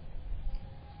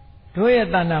တို့ရဲ့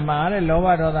တဏ္ဍာမှာတဲ့လောဘ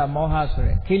ဒေါသမောဟဆို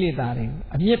တဲ့ကိလေသာတွေ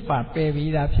အမြစ်ပါပယ်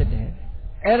ပြီးသားဖြစ်တယ်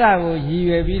အဲ့ဒါကိုရည်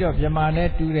ရွယ်ပြီးတော့ဗြဟ္မာနဲ့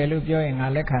တူတယ်လို့ပြောရင်ငါ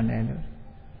လက်ခံတယ်လို့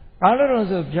ဘာလို့လဲ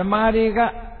ဆိုဗြဟ္မာတွေက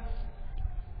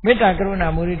မေတ္တာကရုဏာ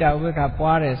မုဒိတာဥပေက္ခ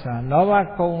ပွားတယ်ဆိုတာလောဘ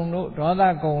ကုံတို့ဒေါသ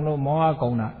ကုံတို့မောဟ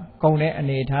ကုံတာကုံတဲ့အ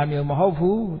နေအထားမျိုးမဟုတ်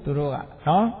ဘူးသူတို့က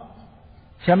နော်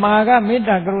ဗြဟ္မာကမေတ္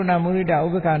တာကရုဏာမုဒိတာဥ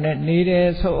ပေက္ခနဲ့နေတယ်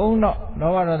ဆိုအောင်တော့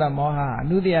လောဘဒေါသမောဟအ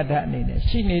နုတ္တယဓာတ်အနေနဲ့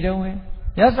ရှိနေတုံးပဲ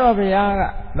မြတ်စွာဘုရားက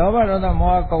လောဘဒေါသ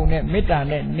မောဟကုံနဲ့မေတ္တာ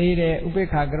နဲ့နေတယ်ဥပေက္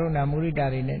ခကရုဏာမုဒိတာ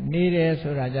တွေနဲ့နေတယ်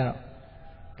ဆိုတာကြတော့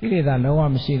ကိလေသာလုံးဝ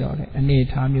မရှိတော့တဲ့အနေအ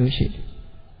ထားမျိုးရှိတယ်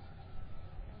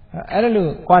အဲ့ဒါ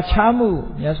လို့ကြွားချမှု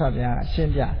မြတ်စွာဘုရားရှ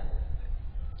င်းပြ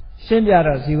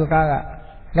တော့ဇီဝက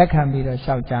လက်ခံပြီးတော့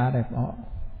လျှောက်ကြားတယ်ပေါ့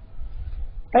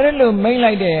အဲ့ဒါလို့မိတ်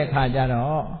လိုက်တဲ့အခါကျ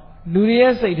တော့လူတွေ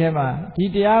ရဲ့စိတ်ထဲမှာဒီ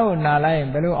တရားကိုနာလိုက်ရင်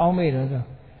ဘယ်လိုအောင်းမေ့တော့ဆို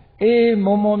အေး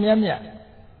မုံမုံမြတ်မြတ်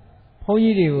ဘုန်း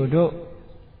ကြီးတွေကိုတို့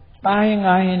တားဟင်း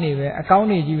ငါးဟင်းတွေပဲအကောင်း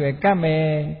တွေကြီးပဲကတ်မယ်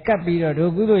ကတ်ပြီးတော့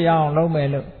တို့ကုသိုလ်ရအောင်လုပ်မယ်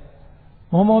လို့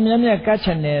မုံမုံမြတ်မြတ်ကတ်ချ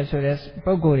င်တယ်ဆိုတဲ့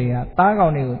ပုဂ္ဂိုလ်တွေကသားကော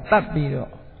င်တွေကိုတတ်ပြီး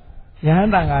တော့ယဟန်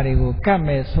တန်ဃာတွေကိုကတ်မ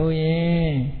ယ်ဆိုရ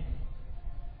င်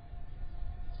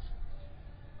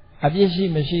အပြစ်ရှိ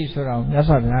မရှိဆိုတော့မြတ်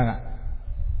စွာဘုရားက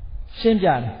ရှင်းပြ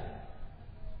တယ်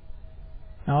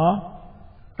နော်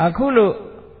အခုလို့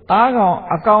သားကောင်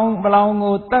အကောင်ပလောင်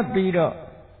ကိုတတ်ပြီးတော့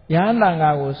ယဟန်တန်ဃာ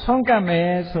ကိုဆုံးကတ်မယ်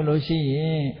ဆိုလို့ရှိရ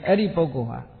င်အဲ့ဒီပုဂ္ဂိုလ်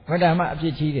ဟာဝိဓမ္မအပြ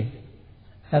စ်ကြီးတယ်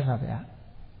မြတ်စွာဘုရား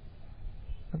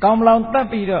အကောင်ပလောင်တတ်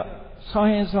ပြီးတော့ဆုံး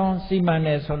ရင်ဆုံးစီမံတ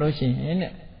ယ်ဆိုလို့ရှိရင်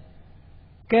တဲ့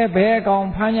ကဲဘယ်အကောင်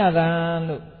ဖမ်းကြသံ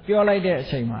လို့ပြောလိုက်တဲ့အ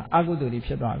ချိန်မှာအကုသိုလ်တွေ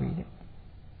ဖြစ်သွားပြီတဲ့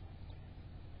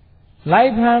လို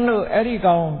က်ဖမ်းလို့အဲ့ဒီ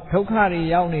ကောင်ဒုက္ခတွေ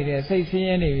ရောက်နေတဲ့စိတ်ဆင်း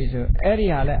ရဲနေပြီဆိုအဲ့ဒီ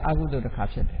ဟာလည်းအကုသိုလ်တစ်ခါ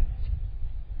ဖြစ်တယ်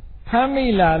ဖမ်းမိ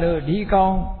လာလို့ဒီကော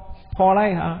င်ခေါ်လို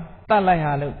က်ဟာတတ်လိုက်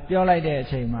ဟာလို့ပြောလိုက်တဲ့အ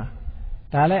ချိန်မှာ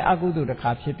ဒါလည်းအကုသိုလ်တစ်ခါ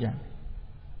ဖြစ်ပြန်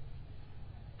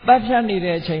တတ်ဖြတ်နေ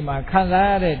တဲ့အချိန်မှာခံစား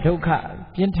ရတဲ့ဒုက္ခ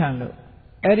ပြင်းထန်လို့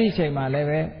အဲ့ဒီအချိန်မှာလည်း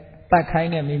ပဲတတ်ခို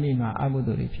င်းတဲ့မိမိမှာအကု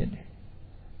သိုလ်တွေဖြစ်တယ်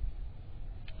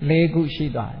၄ခုရှိ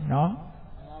သွားတယ်နော်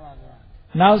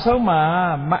နောက်ဆုံးမှာ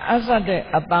မအပ်ဆက်တဲ့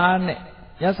အသားနဲ့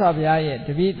မြတ်စွာဘုရားရဲ့တ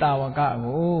ပိတာဝက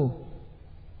ကို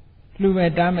လှူ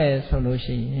မဲ့တမ်းမယ်ဆိုလို့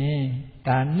ရှိရင်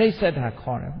ဒါနှိပ်စက်တာ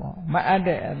ခေါ်တယ်ပေါ့မအပ်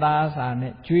တဲ့အသားအစာ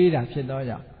နဲ့ကျွေးတာဖြစ်တော့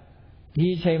ကြောင့် ဒီ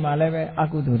အချိန်မှာလည်းပဲအ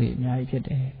ကုသိုလ်တွေအများကြီးဖြစ်တ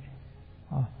ယ်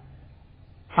ဟော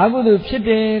အကုသိုလ်ဖြစ်တ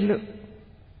ယ်လို့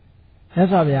မြတ်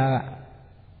စွာဘုရားက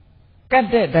ကတ်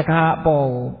တဲ့တကားအပေါ်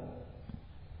ကို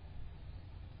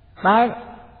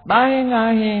သားဟင်းငါ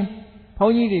ဟင်းဘု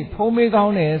န်းကြီးတွေဖုံးမေးကော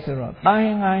င်းတယ်ဆိုတော့သားဟ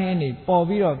င်းငါဟင်းတွေပေါ်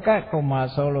ပြီးတော့ကတ်ကုန်မှာ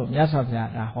ဆိုလို့မြတ်စွာဘု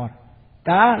ရားဒါဟောတာ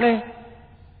ဒါလည်း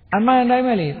အမှန်တိုင်း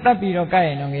ပဲလေတတ်ပြီးတော့ကတ်ရ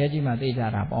င်တော့ငရဲကြီးမှသိကြ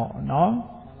တာပေါ့နော်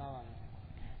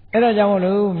အဲ့ဒါကြောင့်မ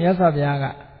လို့မြတ်စွာဘုရားက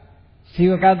ဇီ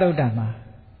ဝကသုတ်တံမှာ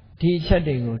ဒီအချက်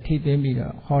တွေကိုထိသိပြီး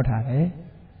တော့ဟောထားတယ်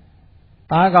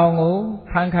သားကောင်ကို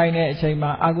ဖမ်းခိုင်းတဲ့အချိန်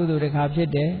မှာအကုသိုလ်တစ်ခါဖြစ်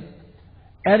တယ်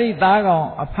အဲ့ဒီသားကောင်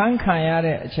အဖမ်းခံရ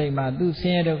တဲ့အချိန်မှာသူဆ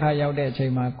င်းရဲဒုက္ခရောက်တဲ့အချိ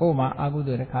န်မှာကိုယ်မှာအကု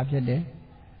သိုလ်တစ်ခါဖြစ်တယ်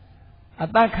အ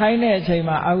သက်ခိုင်းတဲ့အချိန်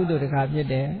မှာအကုသိုလ်တစ်ခါဖြစ်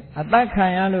တယ်အသက်ခံ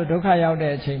ရလို့ဒုက္ခရောက်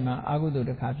တဲ့အချိန်မှာအကုသိုလ်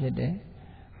တစ်ခါဖြစ်တယ်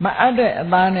မအပ်တဲ့အ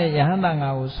သားနဲ့ယဟန်တန်ဃာ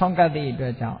ကိုဆွန့်ကပ်သည့်အတွ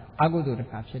က်ကြောင့်အကုသိုလ်တစ်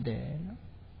ခါဖြစ်တယ်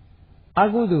အ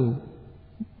ကုသိုလ်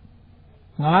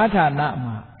ငါးဌာန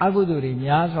မှာအကုသိုလ်တွေ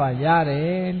များစွာရတ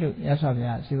ယ်လို့မြတ်စွာဘု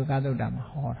ရားဇီဝကသုတ်တံမှာ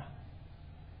ဟောတာ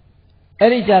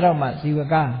အဲ့ဒီကြတော့မှဇီဝ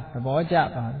ကသဘောကျ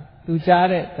ပါသူကြား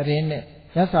တဲ့သတင်းနဲ့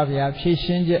မြတ်စွာဘုရားဖြည့်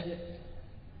ရှင်းချက်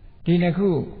ဒီနှစ်ခု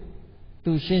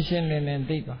သူရှင်းရှင်းလင်းလင်း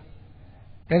သိသွား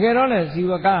တကယ်တော့လေဇီ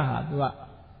ဝကဟာသူက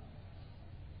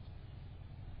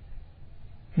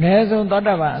အနည်းဆုံးသော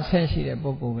တာပန်အဆင့်ရှိတဲ့ပု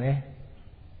ဂ္ဂိုလ်ပဲ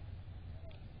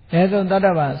အနည်းဆုံးသော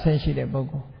တာပန်အဆင့်ရှိတဲ့ပုဂ္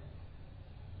ဂိုလ်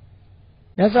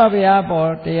မြတ်စွာဘုရားပေါ်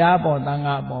တရားပေါ်သံ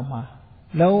ဃာပေါ်မှာ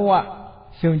လုံးဝ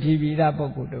ယုံကြည်ပြီးသားပု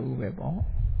ဂ္ဂိုလ်တူပဲပေါ့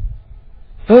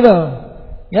သို့တော့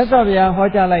မြတ်စွာဘုရားဟော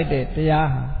ကြားလိုက်တဲ့တရား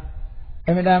ဟာ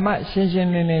အမြဲတမ်းရှင်းရှ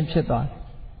င်းလင်းလင်းဖြစ်သွား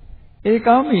တယ်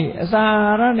ကောင်းပြီအစာ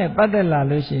အာဟာရနဲ့ပတ်သက်လာ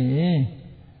လို့ရှိရင်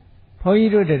ဘုန်း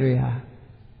ကြီးတို့တွေဟာ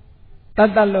တ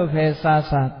တ်တတ်လို့ပဲစား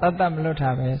စားတတ်တတ်မလို့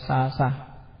ထားပဲစားစား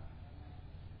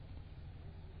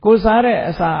ကိုစားတဲ့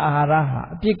အစာအာဟာရဟာ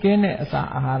အပြစ်ကင်းတဲ့အစာ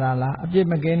အာဟာရလားအပြစ်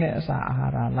မကင်းတဲ့အစာအာ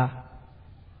ဟာရလား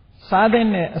စားတဲ့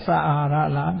အစာအာဟာရ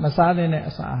လားမစားတဲ့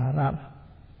အစာအာဟာရလား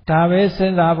ဒါပဲစ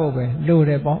ဉ်းစားဖို့ပဲလို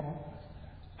တယ်ပေါ့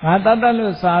ငါတတ်တတ်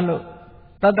လို့စားလို့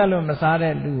တတ်တတ်လို့မစား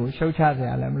တဲ့လူကိုရှုတ်ချเสี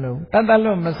ยလည်းမလိုတတ်တတ်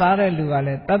လို့မစားတဲ့လူကလ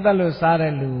ည်းတတ်တတ်လို့စား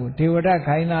တဲ့လူကိုဒေဝဒ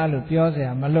ခိုင်းသားလို့ပြောเสีย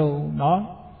မလိုเนาะ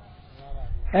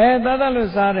တတ်တတ်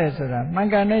လို့စားတယ်ဆိုတာမှန်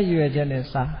ကန်တဲ့ရွယ်ချက်နဲ့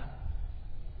စား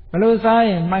ဘလို့စား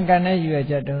ရင်မှန်ကန်တဲ့ရွယ်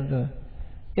ချက်တုံးဆို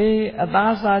အ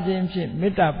သားစားခြင်းဖြင့်မေ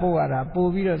တ္တာပို့ရတာပို့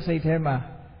ပြီးတော့စိတ်ထဲမှာ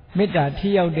မေတ္တာထိ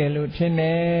ရောက်တယ်လို့ထင်တ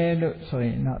ယ်လို့ဆိုရ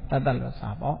င်တော့တတ်တတ်လို့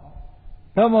စားပေါ့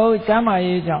တော့မဟုတ်ကျမ်းမာ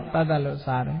ရေးကြောင့်တတ်တတ်လို့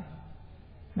စားတယ်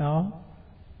နော်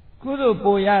ကုသိုလ်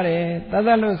ပို့ရတယ်တတ်တ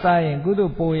တ်လို့စားရင်ကုသို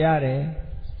လ်ပို့ရတယ်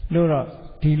လို့တော့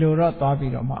ဒီလိုတော့သွား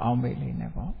ပြီးတော့မအောင်မေ့လိမ့်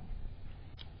နဲ့ပေါ့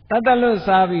တတ်တတ်လို့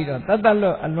စားပြီးတော့တတ်တတ်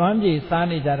လို့အလွမ်းပြေစား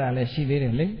နေကြတာလည်းရှိသေးတ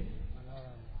ယ်လေ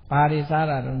ဘာတွေစား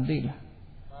တာတော့သိလား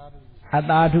အ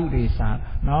သာဓုတွေစားတာ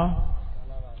နော်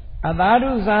အသာ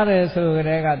ဓုစားတယ်ဆိုကြ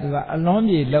တဲ့ကသူကအလွမ်း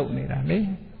ပြေလုံနေတာလေ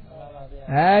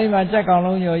အဲဒီမှာကြက်ကောင်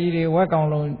လုံးညော်ကြီးတွေဝက်ကောင်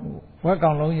လုံး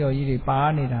ညော်ကြီးတွေပါ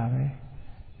နေတာပဲ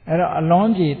အဲ့တော့အလွ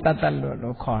မ်းပြေတတ်တတ်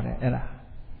လို့ခေါ်တယ်အဲ့ဒါ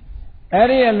အဲ့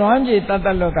ဒီအလွမ်းပြေတတ်တ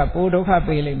တ်လို့ကပိုဒုက္ခ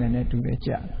ပေးလိမ့်မယ်နဲ့တူတယ်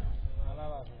ကြ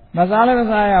မစားလည်းမ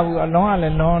စားရဘူးအလွန်ကလ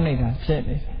ည်းလွန်နေတာဖြစ်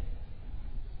နေ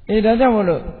တယ်ဒါကြောင့်မို့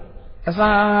လို့အစာ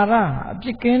အာဟာရအပြ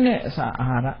စ်ကင်းတဲ့အစာ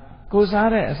အာဟာရကိုစား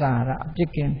တဲ့အစာအာဟာရအပြစ်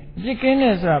ကင်းတယ်အပြစ်ကင်းတ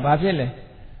ယ်ဆိုတာဘာဖြစ်လဲ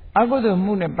အကုသိုလ်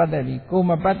မှုနဲ့ပတ်သက်ပြီးကို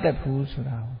မပတ်သက်ဘူးဆို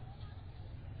တာ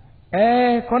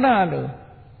ခုနကလို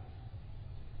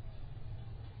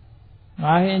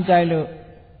ငါဟင်းကြိုက်လို့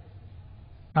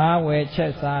ငါဝယ်ချ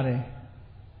က်စားတယ်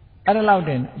အဲ့ဒါလောက်တ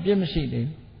င်အပြစ်မရှိသေး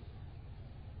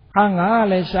ဘူးငါက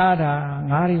လည်းရှားတာ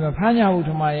ငါတွေမဖမ်းကြဘူး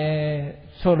ထမရဲ့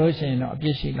ဆိုလို့ရှိရင်တော့အပြ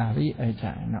စ်ရှိလာပြီအဲ့ကြရ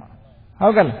င်တော့ဟု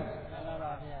တ်ကဲ့လား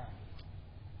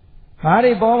ငါ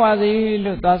တွေပေါ်ပါစေ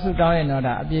လို့သွားဆုတောင်းရင်တော့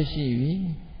ဒါအပြစ်ရှိပြီ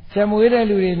ချက်မွေးတဲ့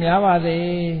လူတွေများပါစေ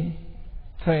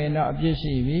ဆိုရင်တော့အပြစ်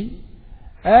ရှိပြီ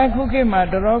ခုခေတ်မှာ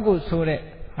တော်ကိုဆိုတဲ့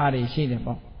ဟာတွေရှိတယ်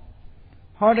ပေါ့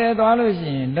ဟောတယ်သွားလို့ရှိ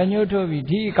ရင်လက်ညှိုးထိုးပြီး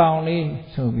ဒီအကောင်လေး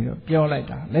ဆိုပြီးတော့ပြောလိုက်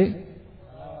တာလေ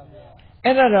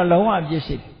အဲ့ဒါတော့လုံးဝအပြစ်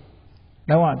ရှိတယ်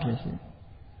လုံးဝအပြစ်ရှိ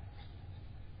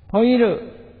ဘုန်းကြီးတို့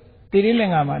တိရိလ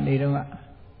င်္ကာမှာနေတော့က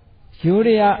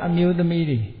ရိုးရာအမျိုးသမီး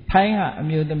တွေထိုင်းကအ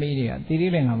မျိုးသမီးတွေကတိရိ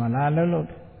လင်္ကာမှာလာလှုပ်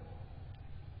တယ်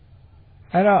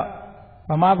အဲ့တော့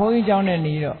ဗမာဘုန်းကြီးကျောင်းနဲ့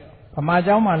နေတော့ဗမာ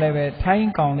ကျောင်းမှာလည်းပဲထိုင်း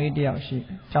ကောင်လေးတယောက်ရှိ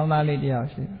ကျောင်းသားလေးတယောက်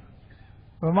ရှိ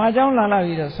ဗမာကျောင်းလာလာ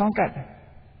ပြီးတော့ဆွမ်းကတ်တယ်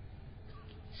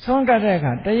ဆွမ်းကတ်တဲ့အ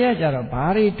ခါတရက်ကျတော့ဘာ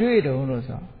တွေတွေ့တုံးလို့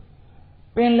ဆို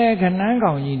ပင်လေခနန်း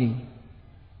ကောင်ကြီးတွေ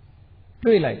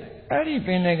တွေ့လိုက်အဲ့ဒီပ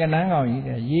င်လေကနန်းကောင်ကြီး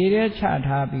တွေရေထဲချ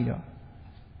ထားပြီးတော့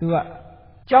သူက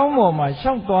ကျောင်းပေါ်မှာ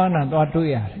ရှောက်သွားတာသွားတွေ့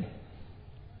ရတယ်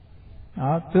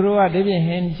နော်သူတို့ကဒီပြင်ဟ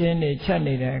င်းချင်းတွေချက်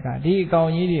နေတဲ့အခါဒီအကော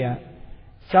င်ကြီးတွေက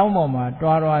ကျောင်းပေါ်မှာ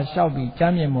တွားရှောက်ပြီးကျ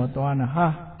မ်းမြေပေါ်သွားတာဟာ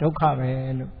ဒုက္ခပဲ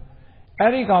လို့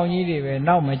အဲ့ဒီကောင်ကြီးတွေပဲ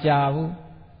နောက်မကြဘူး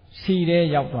စီတဲ့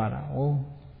ရောက်သွားတာဟုတ်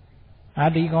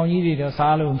ဒီကောင်ကြီးတွေတော့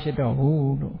စားလို့ဖြစ်တော့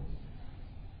ဘူးလို့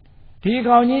ဒီ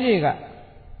ကောင်ကြီးတွေက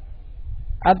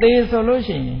အသေးဆိုလို့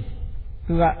ရှိရင်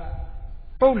သူက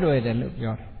ပုတ်လွယ်တယ်လို့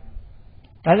ပြောတယ်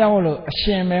ဒါကြောင့်မို့လို့အရှ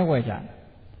င်မဲဝယ်ကြတယ်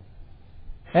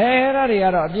အဲ့ဒါတွေက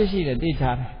တော့အပြစ်ရှိတယ်သိချတ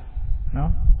ယ်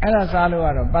နော်အဲ့ဒါစားလို့က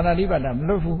တော့ပါဏာတိပါဒမ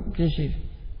လွတ်ဘူးအပြစ်ရှိတယ်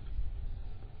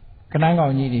ခဏကော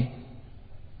င်ကြီးတွေ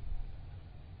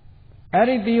အဲ့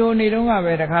ဒီတီယိုနေတုန်းက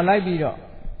ပဲတခါလိုက်ပြီးတော့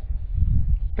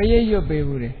ပရိတ်ရွတ်ပေး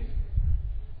ဘူးတယ်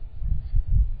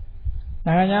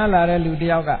နိုင်ငံခြားလာတဲ့လူတ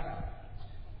ယောက်က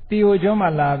တီယိုကျွန်းမှာ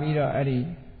လာပြီးတော့အဲ့ဒီ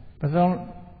ပစုံ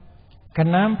က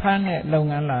နန်းဖမ်းတဲ့လုပ်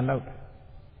ငန်းလာလုပ်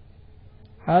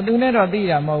ဟာသူနဲ့တော့သိ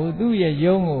တာမဟုတ်ဘူးသူ့ရဲ့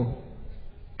ယုံကို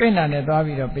ပြင့်တာနဲ့သွား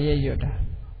ပြီးတော့ပရိတ်ရွတ်တာ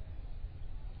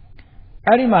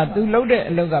အဲ့ဒီမှာသူလှုပ်တဲ့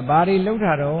အလုပ်ကဘာတွေလှုပ်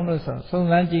တာတော့လို့ဆိုစုံ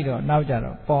စမ်းကြည့်တော့နောက်ကြ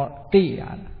တော့ပေါ်သိရ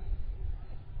တာ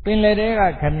ပင်လယ်ထဲက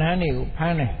ကနန်းတွေကိုဖ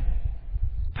မ်းတယ်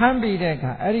ဖမ်းပြီးတဲ့အ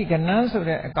ခါအဲ့ဒီကနန်းဆို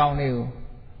တဲ့အကောင်လေးကို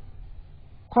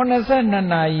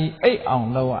82နာရီအိတ်အောင်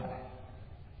လုပ်ရတယ်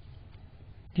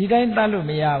ဒီတိုင်းတတ်လို့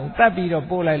မရဘူးတတ်ပြီးတော့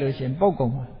ပို့လိုက်လို့ရှင်ပုတ်ကု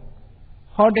န်မှာ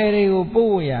ဟိုတယ်တွေကို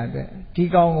ပို့ရတဲ့ဒီ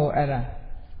ကောင်ကိုအဲ့ဒါ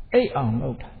အိတ်အောင်လု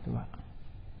ပ်တာသူက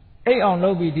အိတ်အောင်လု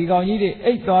ပ်ပြီးဒီကောင်ကြီးတွေ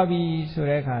အိတ်သွားပြီဆို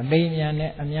တဲ့အခါလိန်မြန်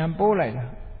နဲ့အမြန်ပို့လိုက်တာ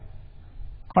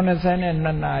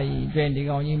82နာရီပြင်ဒီ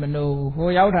ကောင်ကြီးမနိုးဘူးဟို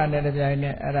ရောက်တာနဲ့တပြိုင်န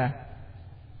က်အဲ့ဒါ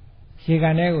ရေက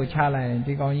န်ထဲကိုချလိုက်ရင်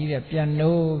ဒီကောင်ကြီးတွေပြန်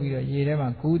နိုးပြီးတော့ရေထဲမှာ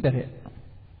ကူးတဲ့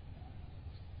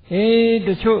တ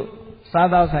ချို့စား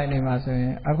သောက်ဆိုင်တွေမှာဆိုရ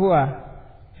င်အခုက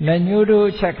လက်ညှိုးတို့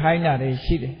ချက်ခိုင်းတာတွေ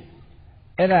ရှိတယ်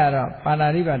အဲ့ဒါတော့ပါဏာ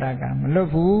တိပါဒကမလွတ်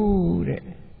ဘူးတဲ့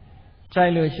ကြို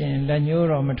က်လို့ရှိရင်လက်ညှိုး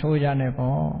တော့မထိုးကြနဲ့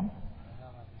ပေါ့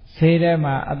ဈေးထဲ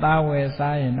မှာအသားဝယ်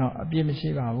စားရင်တော့အပြစ်မရှိ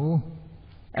ပါဘူး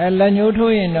လက်ညှိုး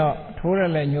ထိုးရင်တော့ထိုး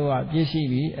တဲ့လက်ညှိုးကအပြစ်ရှိ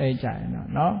ပြီအဲ့ကြရင်တော့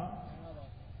နော်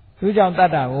သူကြောင့်တ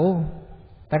တ်တာကို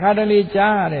တခါတလေ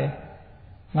ကြားရတယ်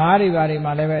ငါးတွေဘာတွေမှ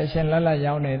လည်းပဲအရှင်လက်လက်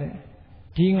ရောင်းနေတဲ့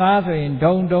ဒီငါးဆိုရင်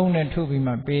ဒုံဒုံနဲ့ထုတ်ပြီး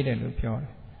မှပေးတယ်လို့ပြောတ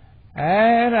ယ်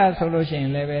အဲ့ဒါဆိုလို့ရှိရ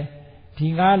င်လည်းပဲဒီ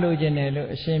ငါးလိုချင်တယ်လို့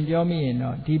အရှင်ပြောမိရင်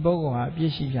တော့ဒီပုဂ္ဂိုလ်ဟာအပြ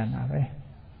စ်ရှိပြန်တာပဲ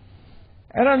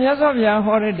အဲ့တော့မြတ်စွာဘုရား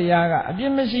ဟောတဲ့တရားကအပြ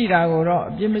စ်မရှိတာကိုတော့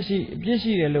အပြစ်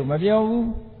ရှိတယ်လို့မပြောဘူး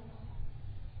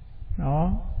နော်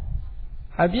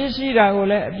အပြစ်ရှိတာကို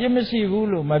လည်းအပြစ်မရှိဘူး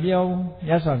လို့မပြောဘူး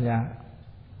မြတ်စွာဘုရား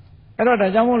အဲ့တော့ဒါ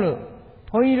ကြောင့်မို့လို့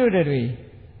ဘုန်းကြီးတို့တွေ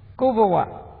ကိုယ့်ဘဝ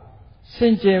စ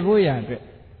င်ကြယ်ဖို့ရအတွက်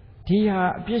ဒီဟာ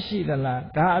အပြစ်ရှိသလား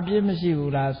ဒါအပြစ်မရှိ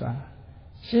ဘူးလားဆိုတာ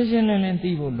ရှင်းရှင်းလင်းလင်း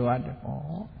သိဖို့လိုအပ်တယ်ပေါ့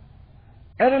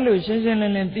အဲ့ဒါလို့ရှင်းရှင်းလ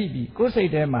င်းလင်းသိပြီးကိုယ်စိ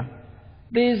တ်ထဲမှာ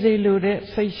သေစေလိုတဲ့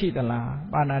စိတ်ရှိသလား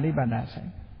ပါဏာတိပါဒဆို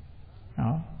င်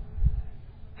နော်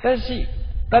သက်ရှိ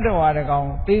တတ္တဝါတကောင်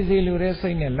သေစေလိုတဲ့စိ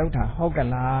တ်နဲ့လှုပ်တာဟုတ်က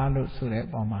လားလို့ဆိုတဲ့အ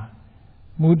ပေါ်မှာ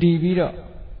မူတည်ပြီးတော့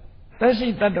သက်ရှိ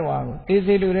တတ္တဝါကိုသေ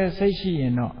စေလိုတဲ့စိတ်ရှိရ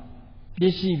င်တော့ပြ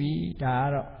ည့်ရှိပြီဒါက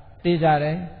တော့သိကြတ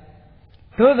ယ်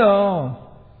သို့တော့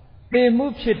ပေမှု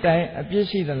ဖြစ်တိုင်းအပြစ်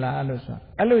ရှိသလားလို့ဆို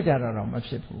အဲ့လိုကြတော့မ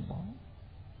ဖြစ်ဘူးပေါ့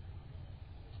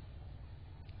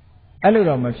အဲ့လို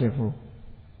တော့မဖြစ်ဘူး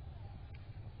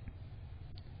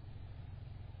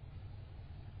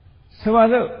ဆိုပါ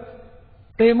စို့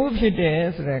ပေမှုဖြစ်တယ်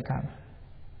ဆိုတဲ့အခါ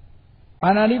ပါ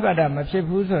ဏာတိပါဒမဖြစ်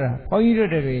ဘူးဆိုတာဘုန်းကြီး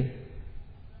တို့တွေ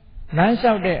လမ်း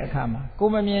လျှောက်တဲ့အခါမှာကို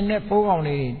မမြင်တဲ့ပိုးကောင်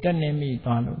လေးတွေတက်နေမိ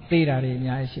သွားလို့သေတာတွေအ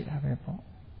များကြီးရှိတာပဲပေါ့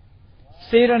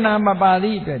စေရနာမပါသ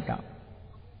ည့်အတွက်တော့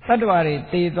သတ္တဝါတွေ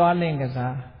သေသွားလင့်က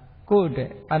စားကိုယ့်အတွ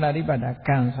က်ပါဏာတိပါဒ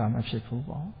ကံဆိုတာမဖြစ်ဘူး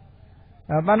ပေါ့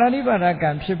ပါဏာတိပါဒကံ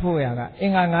ဖြစ်ဖို့ရာကအ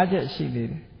င်္ဂါ၅ချက်ရှိသေး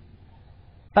တယ်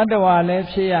တတ္တဝါလည်း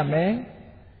ဖြစ်ရမယ်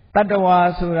တတ္တဝါ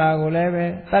ဆိုတာကိုလည်းပဲ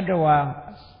တတ္တဝါ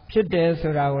ဖြစ်တယ်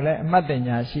ဆိုတာကိုလည်းအမှတ်တ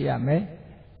ညာရှိရမယ်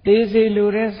သေစေလို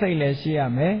တဲ့စိတ်လည်းရှိရ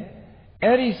မယ်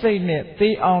အဲ့ဒီစိတ်နဲ့သေ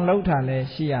အောင်လှုပ်တာလည်း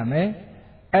ရှိရမယ်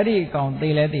အဲ့ဒီအကောင်သေ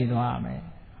လည်းသေသွားရမယ်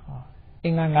အ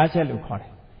င်္ဂါ၅ချက်လို့ခေါ်တ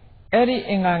ယ်အဲ့ဒီ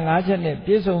အင်္ဂါ၅ချက်နဲ့ပြ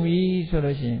ည့်စုံပြီဆို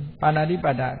လို့ရှိရင်ပါဏာတိ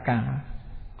ပါဒကံဟာ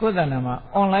ကိုယ်တဏ္ဍာမှာ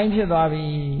online ဖြစ်သွားပြီ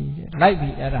လိုက်ပြီ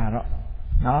အဲ့ဒါတော့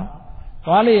နော်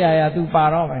သွားလေရာသူပါ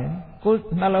တော့မယ်ကိုယ်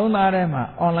နှလုံးသားထဲမှာ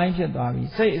online ဖြစ်သွားပြီ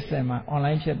စိတ်အစဉ်မှာ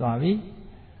online ဖြစ်သွားပြီ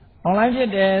online ဖြစ်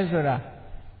တယ်ဆိုတာ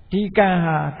ဒီကံ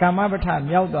ဟာကာမပဋ္ဌ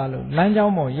မြောက်သွားလို့လမ်းကြော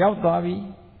င်းပေါ်ရောက်သွားပြီ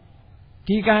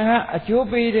ဒီကံကအကျိုး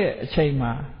ပေးတဲ့အချိန်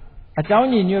မှာအကြောင်း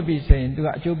ညီညွတ်ပြီဆိုရင်သူက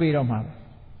အကျိုးပေးတော့မှာ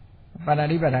ပါဏာ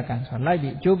တိပါဒကံဆိုလိုက်ပြီ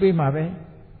အကျိုးပေးမှာပဲ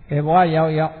ဘယ်ဘဝရော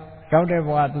က်တဲ့ဘ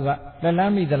ဝသူကလက်လ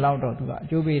န်းမိသလောက်တော့သူကအ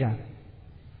ကျိုးပေးတာ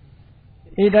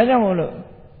ဒါကြောင့်မို့လို့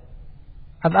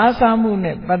အသားစားမှု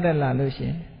နဲ့ပတ်သက်လာလို့ရှိရ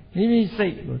င်မိမိစိ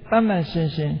တ်ကိုတတ်မှန်ရှ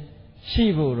င်းရှင်းရှိ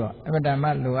ဖို့တော့အမှန်တမ်း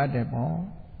လိုအပ်တယ်ပေါ့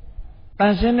တ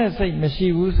န်ရှင်းတဲ့စိတ်မရှိ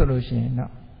ဘူးဆိုလို့ရှိရင်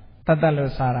တော့တတ်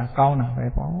လို့စားတာကောင်းတာပဲ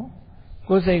ပေါ့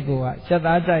ကိုယ်စိတ်ကစက်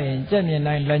သားကြရင်ကြက်မြင်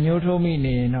တိုင်းလက်ညှိုးထိုးမိ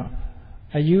နေရင်တော့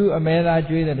အယူအမဲသား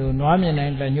ကျွေးတယ်လို့နွားမြင်တို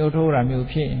င်းလက်ညှိုးထိုးတာမျိုး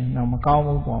ဖြစ်ရင်တော့မကောင်း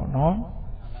ဘူးပေါ့နော်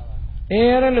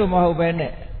အဲ့ဒါလို့မဟုတ်ပဲ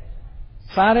နဲ့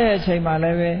စားတဲ့အချိန်မှလ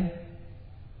ည်းပဲ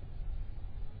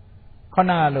ခု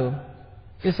နလို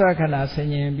ပစ္စဝခဏဆင်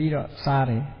ញင်ပြီးတော့စား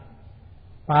တယ်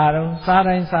ဘာတော့စား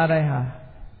တိုင်းဟာ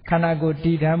ခန္ဓာကိုယ်တ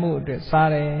ည်ထမ်းမှုအတွက်စား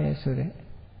တယ်ဆိုတဲ့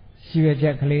ရှိရချ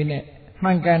က်ကလေးနဲ့မှ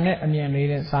န်ကန်တဲ့အမြင်လေး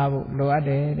နဲ့စားဖို့လိုအပ်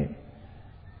တယ်တဲ့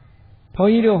ဘု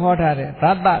န်းကြီးတို့ဟောထားတဲ့ရ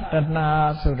တ္တတဏှာ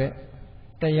ဆိုတဲ့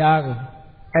တရားကို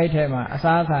အဲ့ထဲမှာအ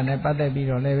စားအစာနဲ့ပတ်သက်ပြီး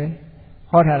တော့လည်းပဲ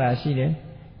ဟောထားတာရှိတယ်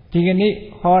ဒီကနေ့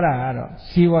ဟောတာကတော့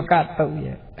ဇီဝကတုတ်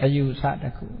ရဲ့အယူဆတ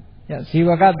စ်ခုဇီဝ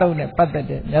ကတုတ်နဲ့ပတ်သက်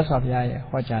တဲ့မြတ်စွာဘုရားရဲ့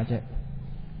ဟောကြားချက်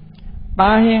ပါ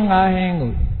ဟင်းငါဟင်း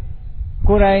ကို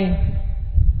ကိုယ်တိုင်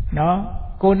နော်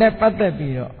ကိုယ်နဲ့ပတ်သက်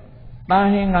ပြီးတော့ပါ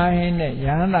ဟင်းငါဟင်းနဲ့ယ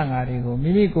ဟန္တာငါတွေကိုမိ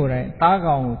မိကိုယ်တိုင်သား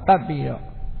ကောင်ကိုတတ်ပြီးတော့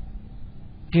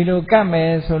ဒီလိုကတ်မ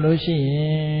ယ်ဆိုလို့ရှိရ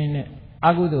င်တဲ့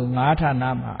အကုသိုလ်၅ဌာန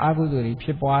မှာအကုသိုလ်တွေဖြ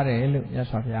စ်ပွားတယ်လို့မြတ်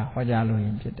စွာဘုရားဟောကြားလို့ရ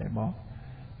င်ဖြစ်တယ်ပေါ့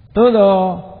သို့တော့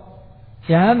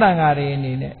ယဟန္တာငါတွေအ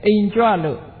နေနဲ့အိမ်ကြွ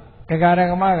လို့ဒကာဒ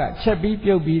ကမကချက်ပြီး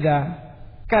ပြုတ်ပြီးသား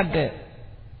ကတ်တဲ့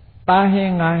ပါဟ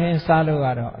င်းငါဟင်းစားလို့က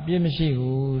တော့အပြစ်မရှိ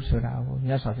ဘူးဆိုတာကို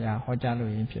မြတ်စွာဘုရားဟောကြား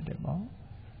လို့ရင်ဖြစ်တယ်ပေါ့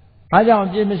။ဘာကြောင့်အ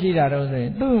ပြစ်မရှိတာတော့ဆိုရ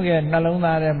င်သူ့ရဲ့နှလုံး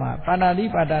သားထဲမှာပါဏာတိ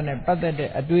ပါဒနဲ့ပတ်သက်တဲ့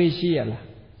အတွေးရှိရလား။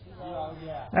ရှိပါဘူး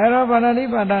ဗျာ။အဲတော့ပါဏာတိ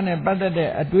ပါဒနဲ့ပတ်သက်တဲ့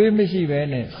အတွေးမရှိဘဲ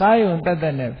နဲ့စားယုံတက်တ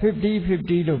က်နဲ့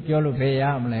50-50လို့ပြောလို့ဘယ်ရ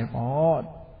မလဲပေါ့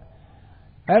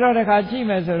။အဲတော့တခါကြည့်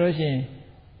မယ်ဆိုလို့ရှိရင်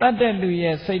တတ်တဲ့လူ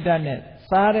ရဲ့စိတ်ဓာတ်နဲ့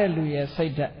စားတဲ့လူရဲ့စိ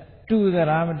တ်ဓာတ်တူသ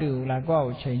လားမတူဘူးလားကိုယ့်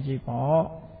ကိုချိန်ကြည့်ပေါ့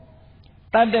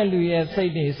တတ်တဲ့လူရဲ့စိ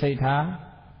တ်တွေစိတ်ထား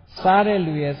စားတဲ့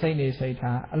လူရဲ့စိတ်တွေစိတ်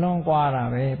ထားအလွန်ကွာတာ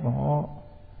ပဲပေါ့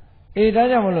အေးဒါ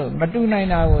ကြောင့်မလို့မတူနိုင်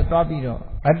တာကိုသွားပြီးတော့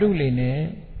မတူလေနဲ့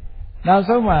နောက်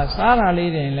ဆုံးမှစားတာ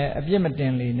လေးတင်လဲအပြစ်မတ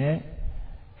င်လေနဲ့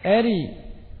အဲ့ဒီ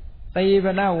တယေဗ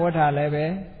နဝဋ္ဌာလည်းပဲ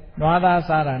နွားသား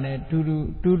စားတာနဲ့တူ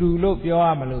လို့ပြောရ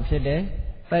မလို့ဖြစ်တယ်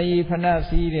တယေဖန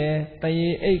စီးတယ်တယေ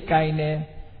အိတ်ကိုင်းတယ်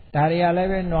ဒါတွေကလည်း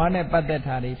ပဲနွားနဲ့ပတ်သက်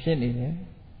တာတွေဖြစ်နေတယ်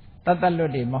တတ်လွ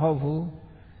တ်တွေမဟုတ်ဘူး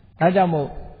ဒါကြောင့်မို့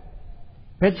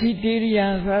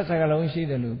vegetarian ဆိုတဲ့စကားလုံးရှိ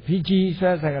တယ်လို့ veg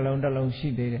ဆိုတဲ့စကားလုံးတစ်လုံးရှိ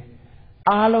သေးတယ်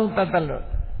အားလုံးတတ်လွ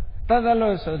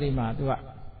တ်ဆိုဒီမှာသူက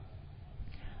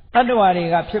တတ္တဝါတွေ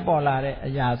ကဖြစ်ပေါ်လာတဲ့အ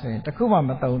ရာဆိုရင်တခုမှ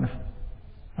မသုံးတာ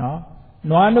နော်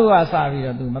နွားတို့ကစပြီး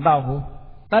တော့သူမတော့ဘူး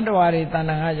တတ္တဝါတွေတဏ္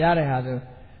ဍာကရတဲ့ဟာဆို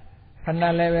ဖဏ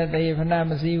လည်းပဲတရေဖဏ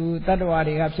မရှိဘူးတတ္တဝါ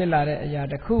တွေကဖြစ်လာတဲ့အရာ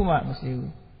တခုမှမရှိ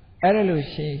ဘူးအဲ့ဒါလို့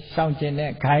ရှောင်ကျင်တဲ့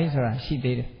gain ဆိုတာရှိ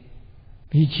သေးတယ်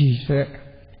BG ဆို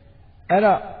အဲ့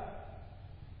တော့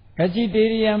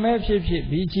vegetarian ပဲဖြစ်ဖြစ်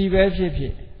BG ပဲဖြစ်ဖြ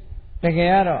စ်တကယ်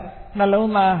ကတော့နှ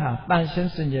လုံးသားဟာတန်ရှ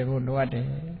င်းစင်ကြယ်ဖို့လိုအပ်တယ်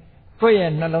ကိုယ့်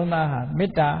ရဲ့နှလုံးသားဟာမေ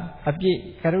တ္တာအပြည့်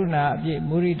ကရုဏာအပြည့်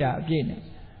မုရိဒာအပြည့်နဲ့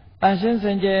တန်ရှင်းစ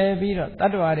င်ကြယ်ပြီးတော့တ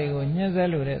တ္တဝါတွေကိုညှင်းဆဲ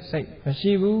လို့တဲ့စိတ်မ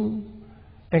ရှိဘူး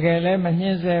တကယ်လည်းမညှ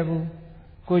င်းဆဲဘူး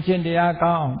ကိုချင်းတရား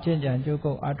ကောင်းအောင်ကျင့်ကြံကြိုး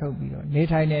ကုပ်အားထုတ်ပြီးတော့နေ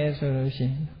ထိုင်တယ်ဆိုလို့ရှိရ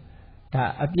င်ဒါ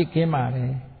အပြစ်ကင်းပါတ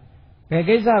ယ်ဘယ်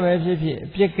ကိစ္စပဲဖြစ်ဖြစ်အ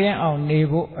ပြစ်ကင်းအောင်နေ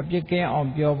ဖို့အပြစ်ကင်းအောင်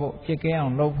ပြောဖို့အပြစ်ကင်းအော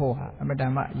င်လုပ်ဖို့ဟာအမတ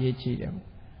န်မှအရေးကြီးတယ်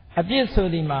အပြစ်ဆို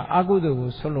ဒီမှာအကုသိုလ်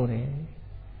ကိုဆွလို့တယ်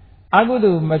အကု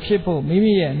သိုလ်မဖြစ်ဖို့မိ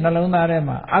မိရဲ့နှလုံးသားထဲ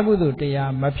မှာအကုသိုလ်တ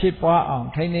ရားမဖြစ်ပွားအောင်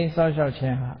ထိန်းသိမ်းစောင့်ရှောက်ခြ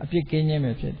င်းဟာအပြစ်ကင်းခြင်း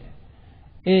ပဲဖြစ်တယ်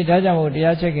အေးဒါကြောင့်မို့တ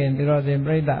ရားချက်ခင်သူတော်စင်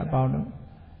ပြိဿအပေါင်းတို့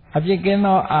အပြစ်ကင်း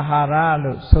သောအာဟာရ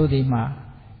လို့ဆိုဒီမှာ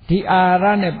ဒီအာ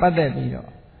ဟာရနဲ့ပတ်သက်ပြီးတော့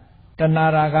တဏှာ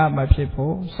ရာဂမဖြစ်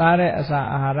ဖို့စားတဲ့အစာ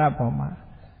အာဟာရပေါ်မှာ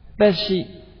သက်ရှိ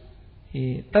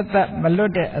တတ်မလွ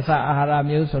တ်တဲ့အစာအာဟာရ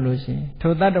မျိုးဆိုလို့ရှိရင်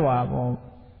ထိုတတ္တဝါပေါ်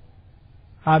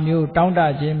ဟာမျိုးတောင်းတ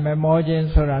ခြင်းမမောခြင်း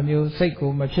ဆိုတာမျိုးစိတ်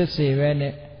ကိုမဖြစ်စေဘဲ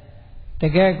နဲ့တ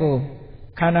ကယ်ကို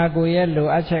ခန္ဓာကိုယ်ရဲ့လို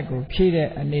အပ်ချက်ကိုဖြည့်တဲ့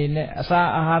အနေနဲ့အစာ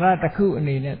အာဟာရတစ်ခုအ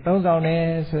နေနဲ့သုံးဆောင်တယ်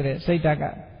ဆိုတဲ့စိတ်ဓာတ်ကတ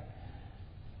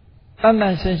န်တ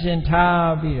န်ရှင်းရှင်း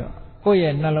ထားပြီးတော့ကိုယ့်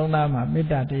ရဲ့နှလုံးသားမှာမေတ္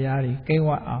တာတရားတွေကိန်းဝ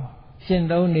တ်အောင်ရှင်း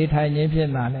သုံးနေထိုင်ခြင်းဖြစ်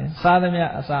လာလဲစားသမျှ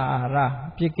အစာအာဟာရ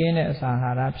ပြည့်ကင်းတဲ့အစာ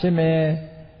အာဟာရဖြစ်မယ်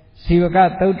ဇီဝက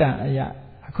သုတ်တံအရာ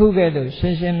အခုကဲ့သို့ရှ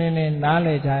င်းရှင်းလင်းလင်းနားလ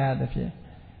ည်ကြရသဖြင့်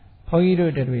ဘုန်းကြီး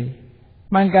တို့တွေ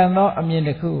မှန်ကန်သောအမြင်တ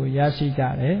စ်ခုကိုရရှိကြ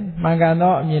တယ်မှန်ကန်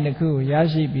သောအမြင်တစ်ခုကိုရ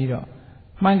ရှိပြီးတော့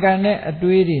မှန်ကန်တဲ့အ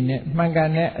တွေးတွေနဲ့မှန်က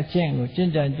န်တဲ့အကျင့်ကိုကျ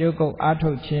င့်ကြံကြိုးကုပ်အား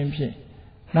ထုတ်ခြင်းဖြင့်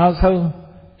နောက်ဆုံး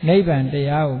နိဗ္ဗာန်တ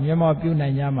ရားကိုမျက်မှောက်ပြုနို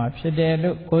င်ကြမှာဖြစ်တယ်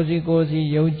လို့ကိုယ်စီ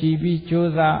ယုံကြည်ပြီး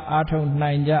ကြိုးစားအားထုတ်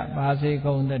နိုင်ကြပါစေ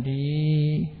ကုန်သတ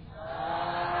ည်း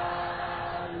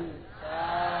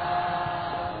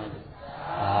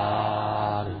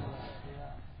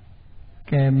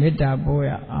ကဲမေတ္တာပို့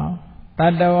ရအောင်တ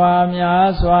တ္တဝါများ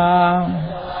စွာ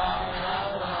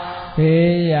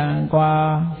ဘေးရန်ကွာ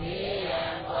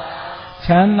ချ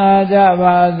မ်းသာကြ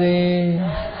ပါစေ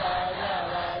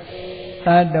တ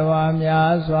တ္တဝါ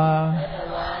များ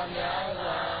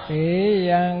စွာ ေ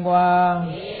ယံကွာ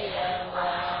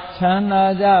ချမ်းသာ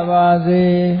ကြပါစေ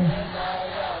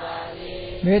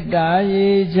မေတ္တာရေ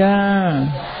ချမ်း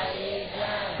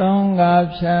သုံးငါ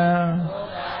ဖြံ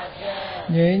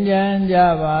ငြိမ်းချမ်းကြ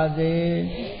ပါစေ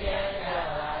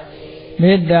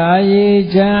မေတ္တာရေ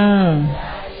ချမ်း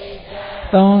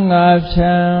သုံးငါ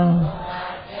ဖြံ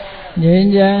ငြိမ်း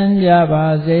ချမ်းကြပါ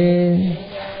စေ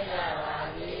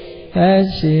သက်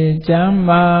ရှိချမ်း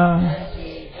သာ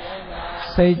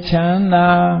စိတ်ချမ်းသာ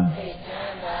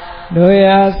တို့ရ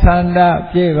ဆန္ဒ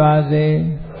ပြည့်ပါစေ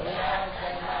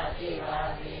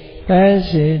သက်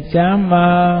ရှိချမ်းသာ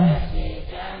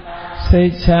စိ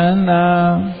တ်ချမ်းသာ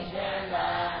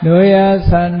တို့ရ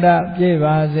ဆန္ဒပြည့်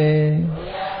ပါစေ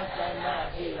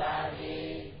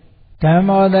ဓမ္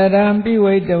မောတရံပိ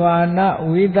ဝိတဝါန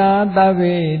ဝိသာသဗ္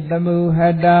ဗေတမုဟ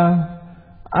တံ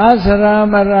အာစရ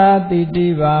မရာတိတိ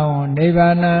ဘာဝနိဗ္ဗာ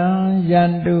နံယ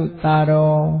န္တုတာ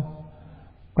ရော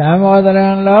ဓမ္မောတရံ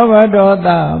လောဘဒေါသ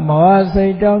မောဟစိ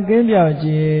တ်တောင်းကင်းပြောက်ခြ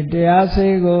င်းတရားစေ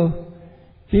ကို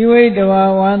ပိဝိတဝါ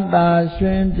ဝန္တာရွှ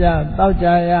င်ပြတောက်ကြ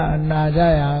ရအနာကြ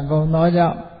ရကုန်သောကြော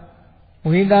င့်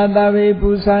ဝိသသဗ္ဗေပူ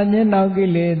ဇာညင်းနောက်ကိ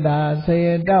လေသာဆေရ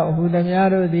တောက်ဟုသမျှ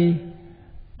တို့သည်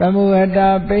တမုဟတာ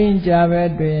ပိဉ္ကြပဲ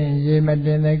တွင်ရေမတ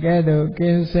င်တဲ့ကဲ့သို့က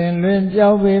င်းစင်လွင်ပြော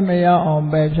င်းပေမရောက်အောင်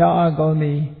ပဲဖြောင်းအပ်ကုန်သ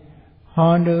ည်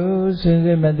ဟောတုစင်စ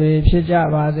စ်မသွေဖြစ်ကြ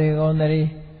ပါစေကုန်သတည်း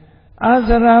အာစ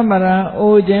ရမရံ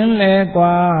အိုခြင်းလဲ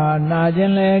ကွာနာခြ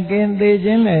င်းလဲကင်းသေးခြ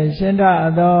င်းလဲရှင်းထ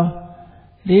သော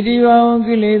ဒီတိဝံ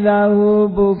ကိလေသာဟု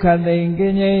ပုခတ်သိင်က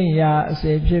င်းငြိမ်းရာအ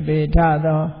စေဖြစ်ပေထ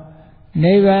သော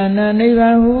နိဗ္ဗာန်နိဗ္ဗာ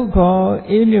န်ဟုခေါ်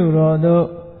ဤမြို့တော်သို့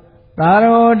သာ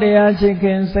ရောတရားချစ်ခ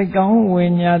င်စိတ်ကောင်းဝိ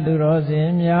ညာသူတော်စင်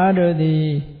များတို့သည်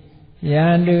ယ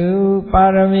န္တုပါ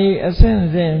ရမီအဆင့်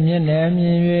ဆင့်မြင့်နယ်မြ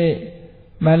င်၍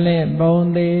မလင့်ပုံ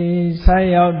သည်ဆက်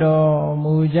ရောက်တော်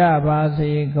မူကြပါ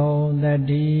စေကုန်သ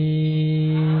တ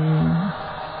ည်း